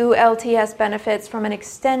Ubuntu LTS benefits from an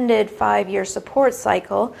extended 5-year support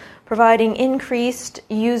cycle, providing increased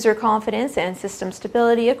user confidence and system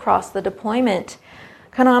stability across the deployment.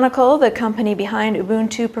 Canonical, the company behind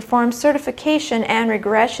Ubuntu, performs certification and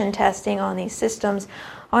regression testing on these systems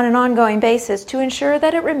on an ongoing basis to ensure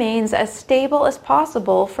that it remains as stable as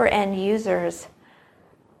possible for end users.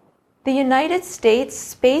 The United States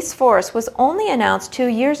Space Force was only announced 2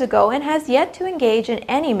 years ago and has yet to engage in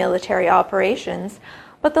any military operations,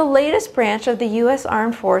 but the latest branch of the U.S.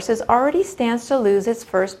 Armed Forces already stands to lose its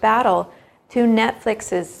first battle to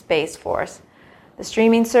Netflix's Space Force. The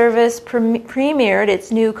streaming service premiered its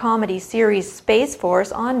new comedy series Space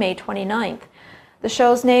Force on May 29th. The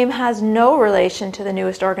show's name has no relation to the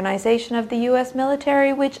newest organization of the U.S.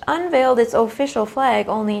 military, which unveiled its official flag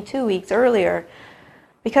only 2 weeks earlier.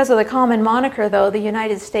 Because of the common moniker, though, the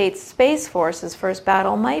United States Space Force's first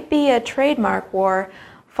battle might be a trademark war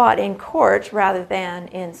fought in court rather than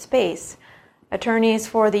in space. Attorneys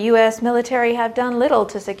for the U.S. military have done little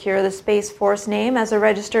to secure the Space Force name as a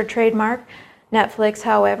registered trademark. Netflix,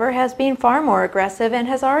 however, has been far more aggressive and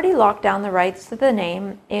has already locked down the rights to the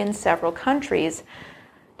name in several countries.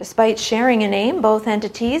 Despite sharing a name, both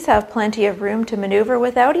entities have plenty of room to maneuver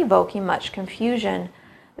without evoking much confusion.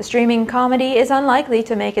 The streaming comedy is unlikely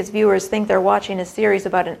to make its viewers think they're watching a series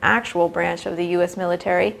about an actual branch of the U.S.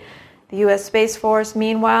 military. The U.S. Space Force,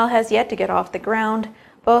 meanwhile, has yet to get off the ground,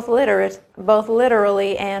 both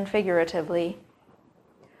literally and figuratively.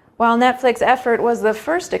 While Netflix's effort was the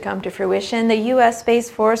first to come to fruition, the U.S.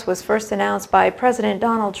 Space Force was first announced by President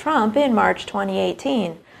Donald Trump in March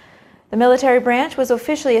 2018. The military branch was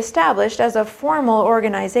officially established as a formal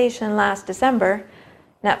organization last December.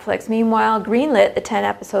 Netflix, meanwhile, greenlit the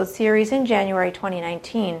 10-episode series in January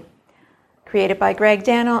 2019. Created by Greg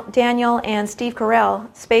Daniel and Steve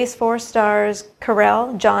Carell, Space Force stars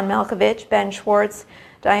Carell, John Malkovich, Ben Schwartz,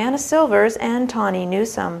 Diana Silvers, and Tawny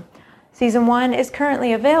Newsome. Season 1 is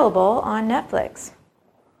currently available on Netflix.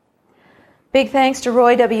 Big thanks to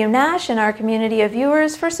Roy W. Nash and our community of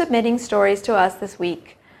viewers for submitting stories to us this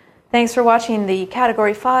week. Thanks for watching the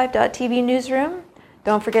Category5.tv newsroom.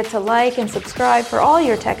 Don't forget to like and subscribe for all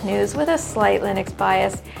your tech news with a slight Linux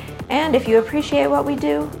bias. And if you appreciate what we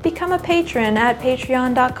do, become a patron at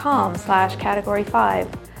patreon.com/Category5.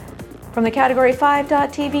 From the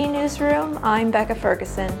Category5.tv newsroom, I'm Becca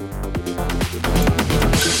Ferguson.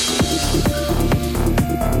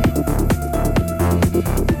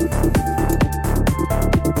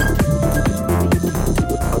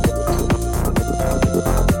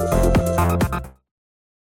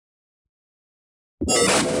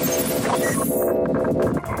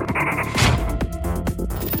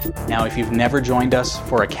 Now, if you've never joined us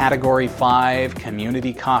for a Category 5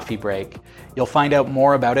 community coffee break, you'll find out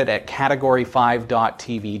more about it at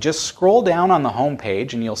Category5.tv. Just scroll down on the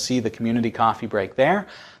homepage and you'll see the community coffee break there,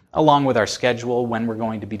 along with our schedule, when we're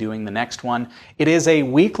going to be doing the next one. It is a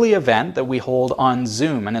weekly event that we hold on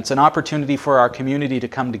Zoom, and it's an opportunity for our community to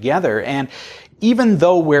come together. And even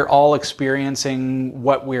though we're all experiencing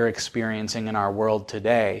what we're experiencing in our world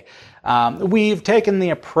today, we've taken the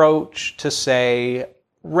approach to say,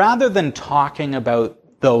 rather than talking about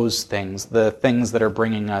those things, the things that are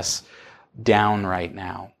bringing us down right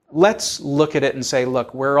now, let's look at it and say,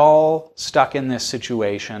 look, we're all stuck in this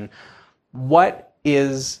situation. What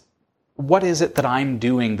is it that I'm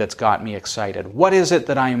doing that's got me excited? What is it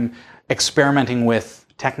that I'm experimenting with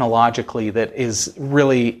technologically that is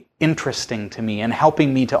really interesting to me and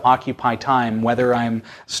helping me to occupy time, whether I'm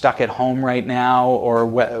stuck at home right now or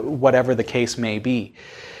whatever the case may be?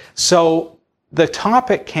 So the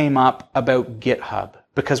topic came up about GitHub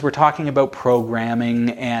because we're talking about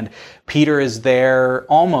programming, and Peter is there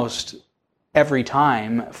almost every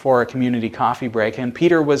time for a community coffee break, and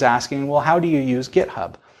Peter was asking, well, how do you use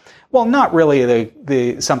GitHub? Well, not really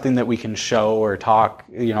the something that we can show or talk,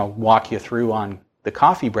 walk you through on the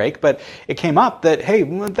coffee break, but it came up that, hey,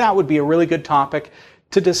 that would be a really good topic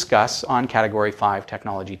to discuss on Category 5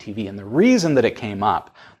 Technology TV. And the reason that it came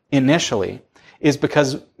up initially is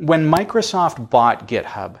because when Microsoft bought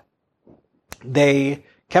GitHub, they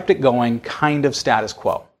kept it going kind of status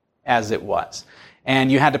quo as it was.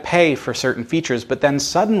 And you had to pay for certain features, but then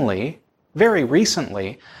suddenly, very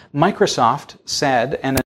recently, Microsoft said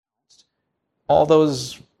and announced all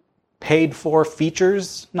those paid for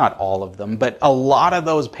features, not all of them, but a lot of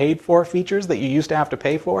those paid for features that you used to have to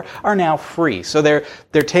pay for are now free. So they're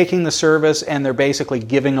taking the service and they're basically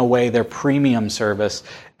giving away their premium service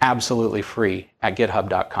absolutely free at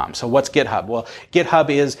github.com. So what's GitHub? Well, GitHub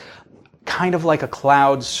is kind of like a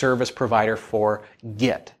cloud service provider for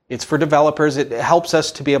Git. It's for developers. It helps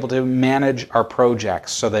us to be able to manage our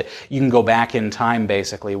projects so that you can go back in time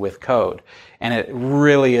basically with code. And it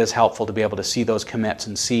really is helpful to be able to see those commits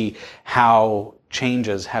and see how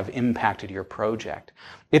changes have impacted your project.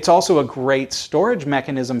 It's also a great storage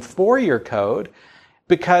mechanism for your code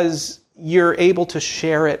because you're able to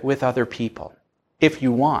share it with other people if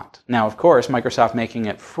you want. Now, of course, Microsoft making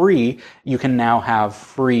it free, you can now have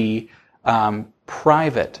free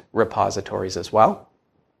private repositories as well.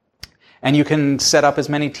 And you can set up as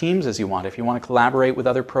many teams as you want if you want to collaborate with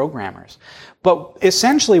other programmers. But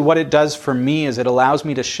essentially what it does for me is it allows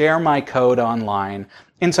me to share my code online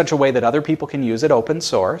in such a way that other people can use it open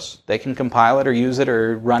source. They can compile it or use it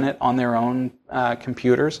or run it on their own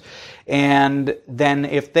computers. And then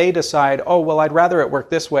if they decide, oh, well, I'd rather it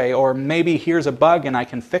work this way, or maybe here's a bug and I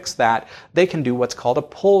can fix that, they can do what's called a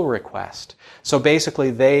pull request. So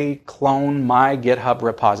basically they clone my GitHub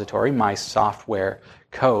repository, my software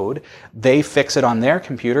code, they fix it on their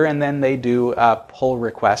computer, and then they do a pull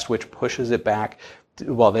request which pushes it back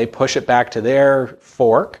they push it back to their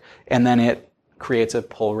fork, and then it creates a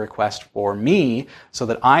pull request for me so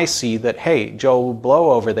that I see that, hey, Joe Blow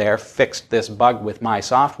over there fixed this bug with my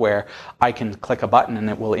software. I can click a button and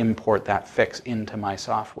it will import that fix into my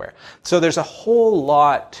software. So there's a whole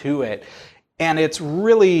lot to it, and it's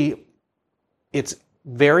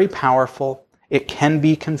very powerful. It can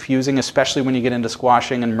be confusing, especially when you get into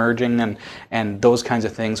squashing and merging and those kinds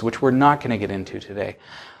of things, which we're not going to get into today.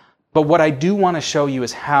 But what I do want to show you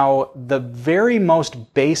is how the very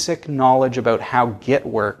most basic knowledge about how Git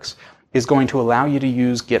works is going to allow you to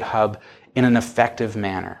use GitHub in an effective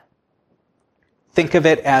manner. Think of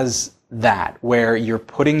it as that, where you're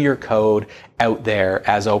putting your code out there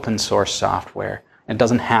as open source software. It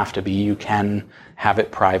doesn't have to be. You can have it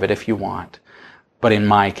private if you want. But in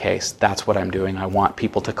my case, that's what I'm doing. I want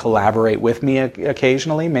people to collaborate with me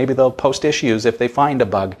occasionally. Maybe they'll post issues if they find a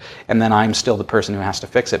bug, and then I'm still the person who has to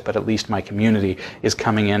fix it. But at least my community is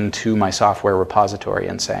coming into my software repository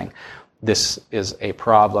and saying, this is a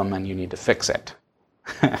problem and you need to fix it.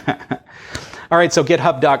 All right, so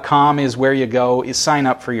github.com is where you go. You sign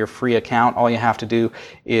up for your free account. All you have to do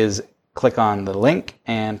is click on the link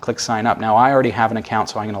and click sign up. Now, I already have an account,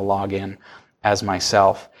 so I'm going to log in as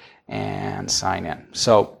myself and sign in.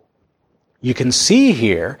 So you can see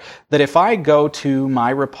here that if I go to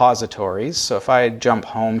my repositories, so if I jump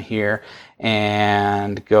home here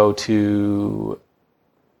and go to,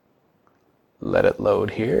 let it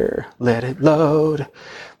load here, let it load.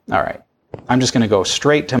 All right, I'm just going to go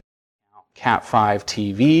straight to Cat5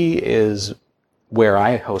 TV is where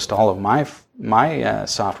I host all of my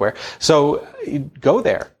software. So go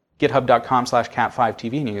there.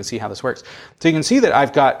 github.com/cat5tv, and you can see how this works. So you can see that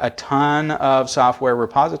I've got a ton of software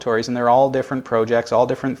repositories, and they're all different projects, all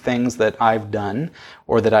different things that I've done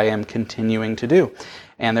or that I am continuing to do.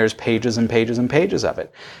 And there's pages and pages and pages of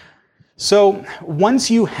it. So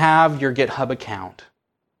once you have your GitHub account,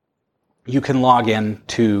 you can log in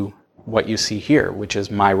to what you see here, which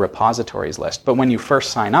is my repositories list. But when you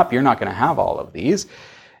first sign up, you're not going to have all of these.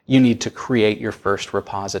 You need to create your first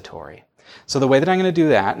repository. So the way that I'm going to do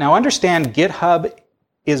that, now understand GitHub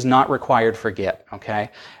is not required for Git, okay?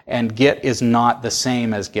 And Git is not the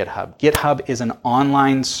same as GitHub. GitHub is an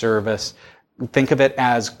online service. Think of it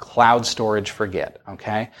as cloud storage for Git,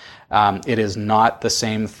 okay? It is not the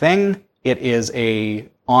same thing. It is a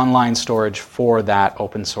online storage for that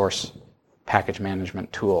open source package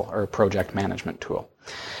management tool or project management tool.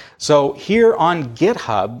 So here on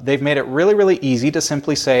GitHub, they've made it really, really easy to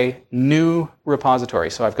simply say new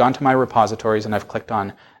repository. So I've gone to my repositories and I've clicked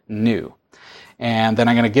on new. And then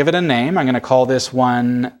I'm going to give it a name. I'm going to call this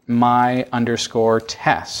one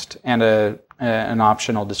my_test and an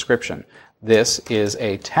optional description. This is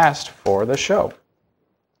a test for the show.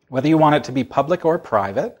 Whether you want it to be public or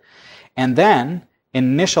private, and then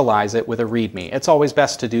initialize it with a README. It's always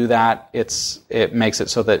best to do that. It makes it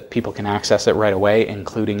so that people can access it right away,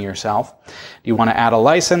 including yourself. Do you want to add a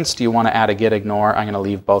license? Do you want to add a git ignore? I'm going to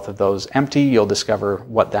leave both of those empty. You'll discover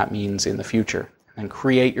what that means in the future. And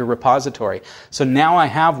create your repository. So now I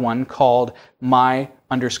have one called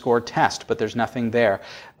my_test, but there's nothing there.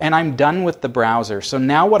 And I'm done with the browser. So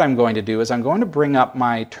now what I'm going to do is I'm going to bring up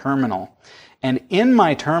my terminal. And in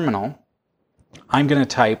my terminal, I'm going to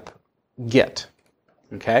type git.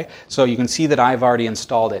 Okay, so you can see that I've already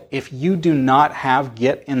installed it. If you do not have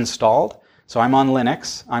Git installed, so I'm on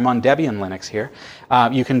Linux, I'm on Debian Linux here,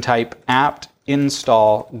 you can type apt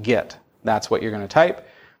install git. That's what you're going to type.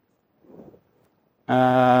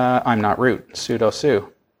 I'm not root, sudo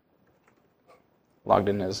su. Logged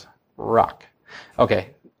in as rock. Okay,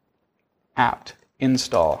 apt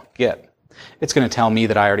install git. It's going to tell me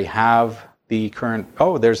that I already have the current,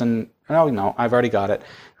 oh, no, I've already got it.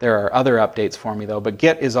 There are other updates for me though, but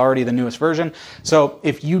Git is already the newest version. So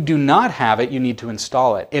if you do not have it, you need to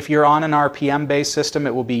install it. If you're on an RPM-based system,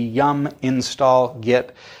 it will be yum install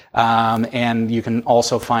git, and you can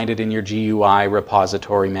also find it in your GUI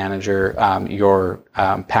repository manager, your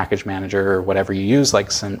package manager, or whatever you use,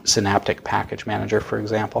 like Synaptic Package Manager, for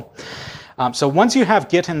example. So once you have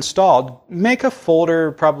Git installed, make a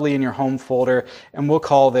folder, probably in your home folder, and we'll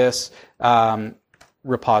call this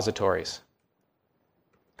repositories.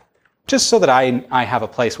 Just so that I have a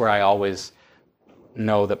place where I always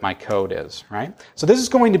know that my code is, right? So this is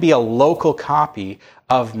going to be a local copy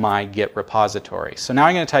of my Git repository. So now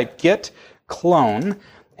I'm going to type git clone,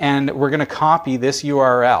 and we're going to copy this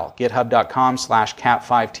URL,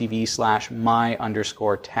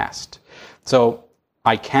 github.com/cat5tv/my_test. So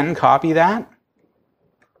I can copy that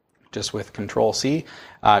just with Control-C.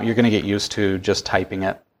 You're going to get used to just typing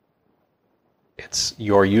it It's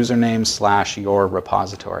your username / your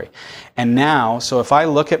repository. And now, so if I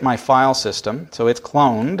look at my file system, so it's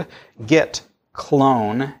cloned, git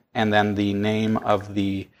clone, and then the name of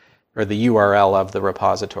the URL of the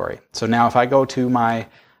repository. So now if I go to my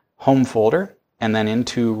home folder and then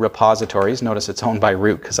into repositories, notice it's owned by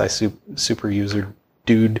root because I super user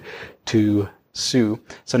dude to Sue.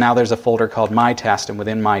 So now there's a folder called my test, and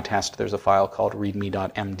within my test there's a file called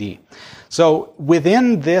readme.md. So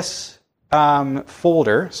within this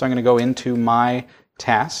folder, so I'm going to go into my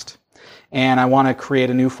test, and I want to create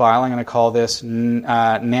a new file. I'm going to call this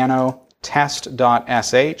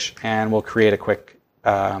nanotest.sh, and we'll create a quick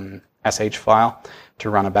sh file to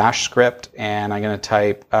run a bash script, and I'm going to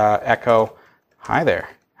type echo, hi there.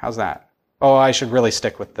 How's that? Oh, I should really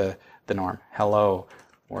stick with the norm. Hello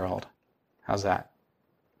world. How's that?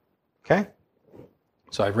 Okay.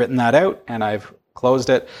 So I've written that out and I've closed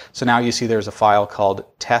it. So now you see there's a file called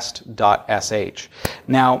test.sh.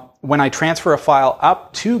 Now, when I transfer a file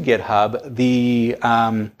up to GitHub,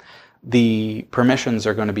 the permissions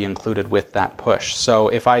are going to be included with that push. So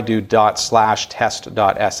if I do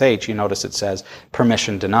 /test.sh, you notice it says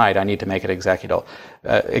permission denied. I need to make it executable.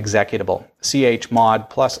 chmod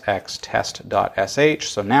 +x test.sh.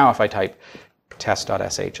 So now if I type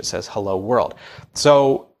test.sh, it says hello world.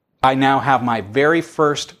 So I now have my very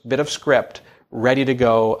first bit of script ready to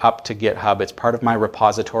go up to GitHub. It's part of my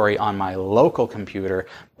repository on my local computer,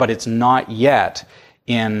 but it's not yet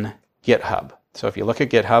in GitHub. So if you look at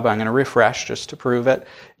GitHub, I'm going to refresh just to prove it.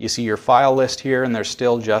 You see your file list here, and there's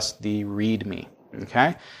still just the README.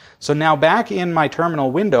 Okay? So now back in my terminal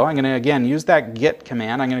window, I'm going to again use that git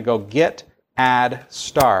command. I'm going to go git add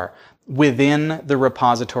star within the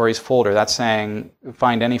repositories folder. That's saying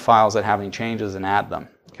find any files that have any changes and add them.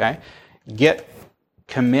 Okay? Git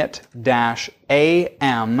commit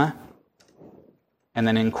 -am, and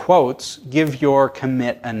then in quotes, give your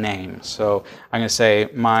commit a name. So I'm going to say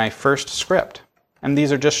my first script. And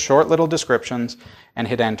these are just short little descriptions, and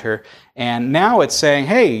hit enter. And now it's saying,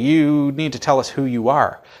 hey, you need to tell us who you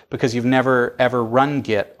are, because you've never ever run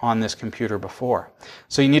Git on this computer before.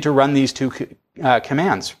 So you need to run these two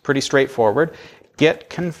commands. Pretty straightforward. Git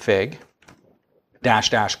config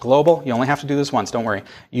 -- global. You only have to do this once, don't worry.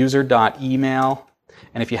 User.email.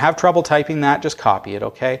 And if you have trouble typing that, just copy it,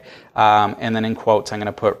 okay? And then in quotes, I'm going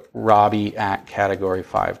to put Robbie at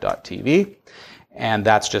category5.tv. And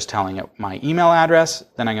that's just telling it my email address.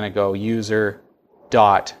 Then I'm going to go user.name.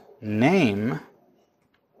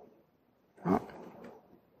 Oh,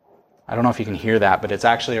 I don't know if you can hear that, but it's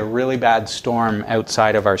actually a really bad storm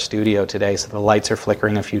outside of our studio today, so the lights are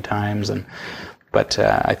flickering a few times. But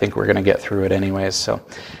I think we're going to get through it anyways. So,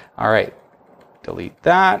 all right. Delete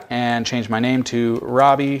that and change my name to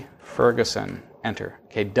Robbie Ferguson. Enter.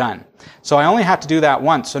 Okay, done. So I only have to do that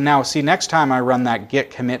once. So now, see, next time I run that git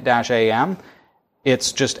commit -am,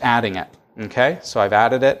 it's just adding it. Okay, so I've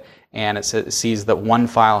added it, and it sees that one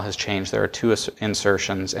file has changed. There are two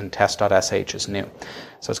insertions, and test.sh is new.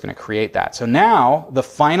 So it's going to create that. So now the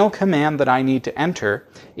final command that I need to enter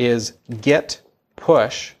is git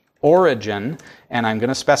push origin, and I'm going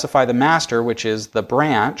to specify the master, which is the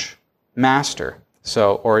branch master.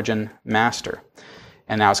 So origin master.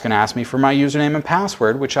 And now it's going to ask me for my username and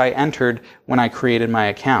password, which I entered when I created my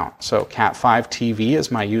account. So cat5tv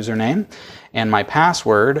is my username, and my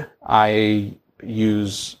password, I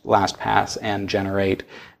use LastPass and generate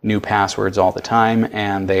new passwords all the time,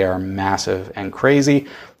 and they are massive and crazy.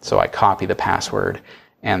 So I copy the password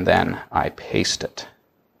and then I paste it.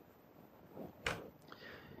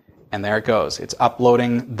 And there it goes. It's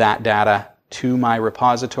uploading that data to my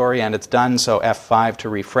repository, and it's done. So F5 to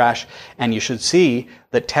refresh, and you should see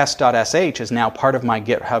that test.sh is now part of my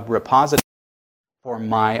GitHub repository for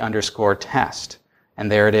my_test.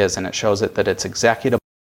 And there it is, and it shows it that it's executable.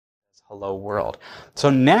 Hello world. So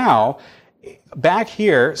now, back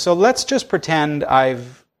here, so let's just pretend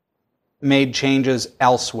I've made changes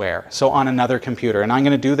elsewhere, so on another computer. And I'm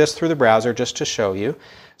going to do this through the browser just to show you.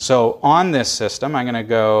 So on this system, I'm going to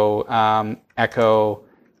go echo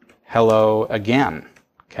hello again,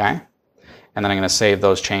 okay? And then I'm going to save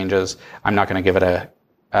those changes. I'm not going to give it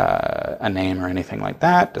a name or anything like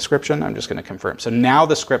that, description. I'm just going to confirm. So now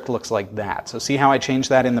the script looks like that. So see how I changed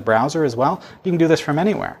that in the browser as well? You can do this from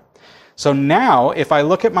anywhere. So now if I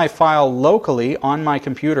look at my file locally on my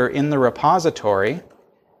computer in the repository,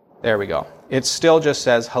 there we go. It still just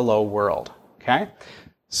says hello world, okay?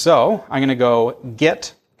 So I'm going to go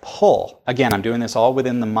git pull. Again, I'm doing this all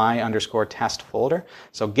within the my_test folder.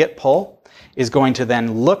 So git pull. is going to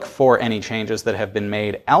then look for any changes that have been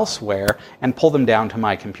made elsewhere and pull them down to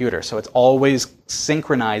my computer. So it's always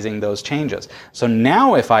synchronizing those changes. So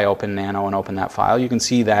now if I open Nano and open that file, you can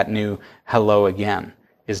see that new hello again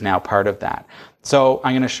is now part of that. So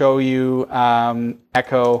I'm going to show you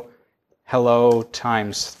echo hello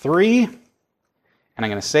times 3. And I'm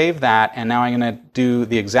going to save that, and now I'm going to do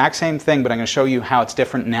the exact same thing, but I'm going to show you how it's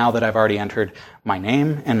different now that I've already entered my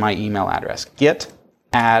name and my email address. Git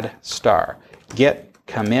add star, git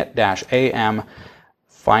commit-am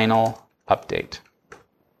final update,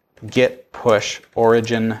 git push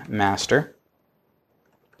origin master,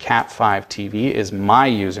 cat5tv is my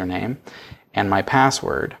username, and my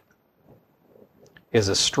password is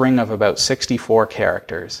a string of about 64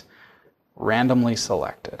 characters, randomly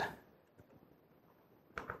selected.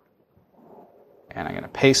 And I'm going to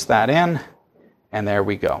paste that in, and there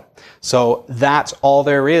we go. So that's all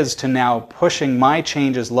there is to now pushing my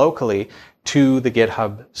changes locally to the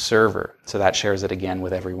GitHub server. So that shares it again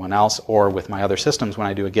with everyone else or with my other systems when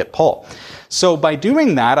I do a git pull. So by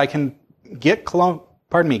doing that, I can git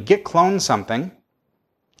clone something,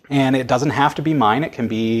 and it doesn't have to be mine. It can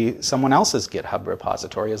be someone else's GitHub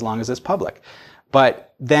repository as long as it's public.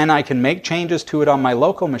 But then I can make changes to it on my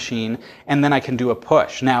local machine, and then I can do a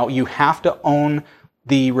push. Now, you have to own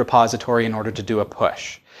the repository in order to do a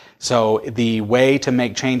push. So the way to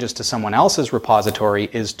make changes to someone else's repository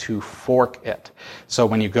is to fork it. So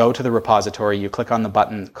when you go to the repository, you click on the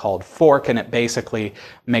button called fork, and it basically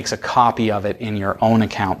makes a copy of it in your own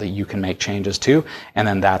account that you can make changes to, and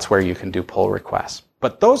then that's where you can do pull requests.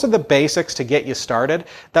 But those are the basics to get you started.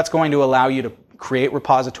 That's going to allow you to create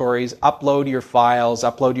repositories, upload your files,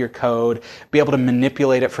 upload your code, be able to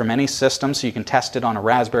manipulate it from any system so you can test it on a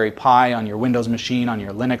Raspberry Pi, on your Windows machine, on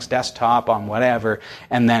your Linux desktop, on whatever,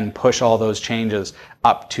 and then push all those changes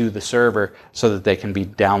up to the server so that they can be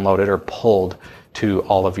downloaded or pulled to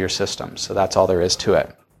all of your systems. So that's all there is to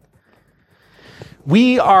it.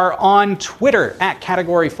 We are on Twitter at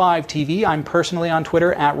Category5 TV. I'm personally on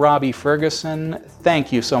Twitter at Robbie Ferguson.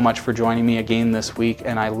 Thank you so much for joining me again this week,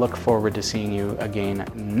 and I look forward to seeing you again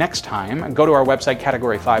next time. Go to our website,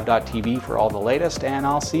 category5.tv, for all the latest, and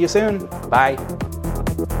I'll see you soon. Bye.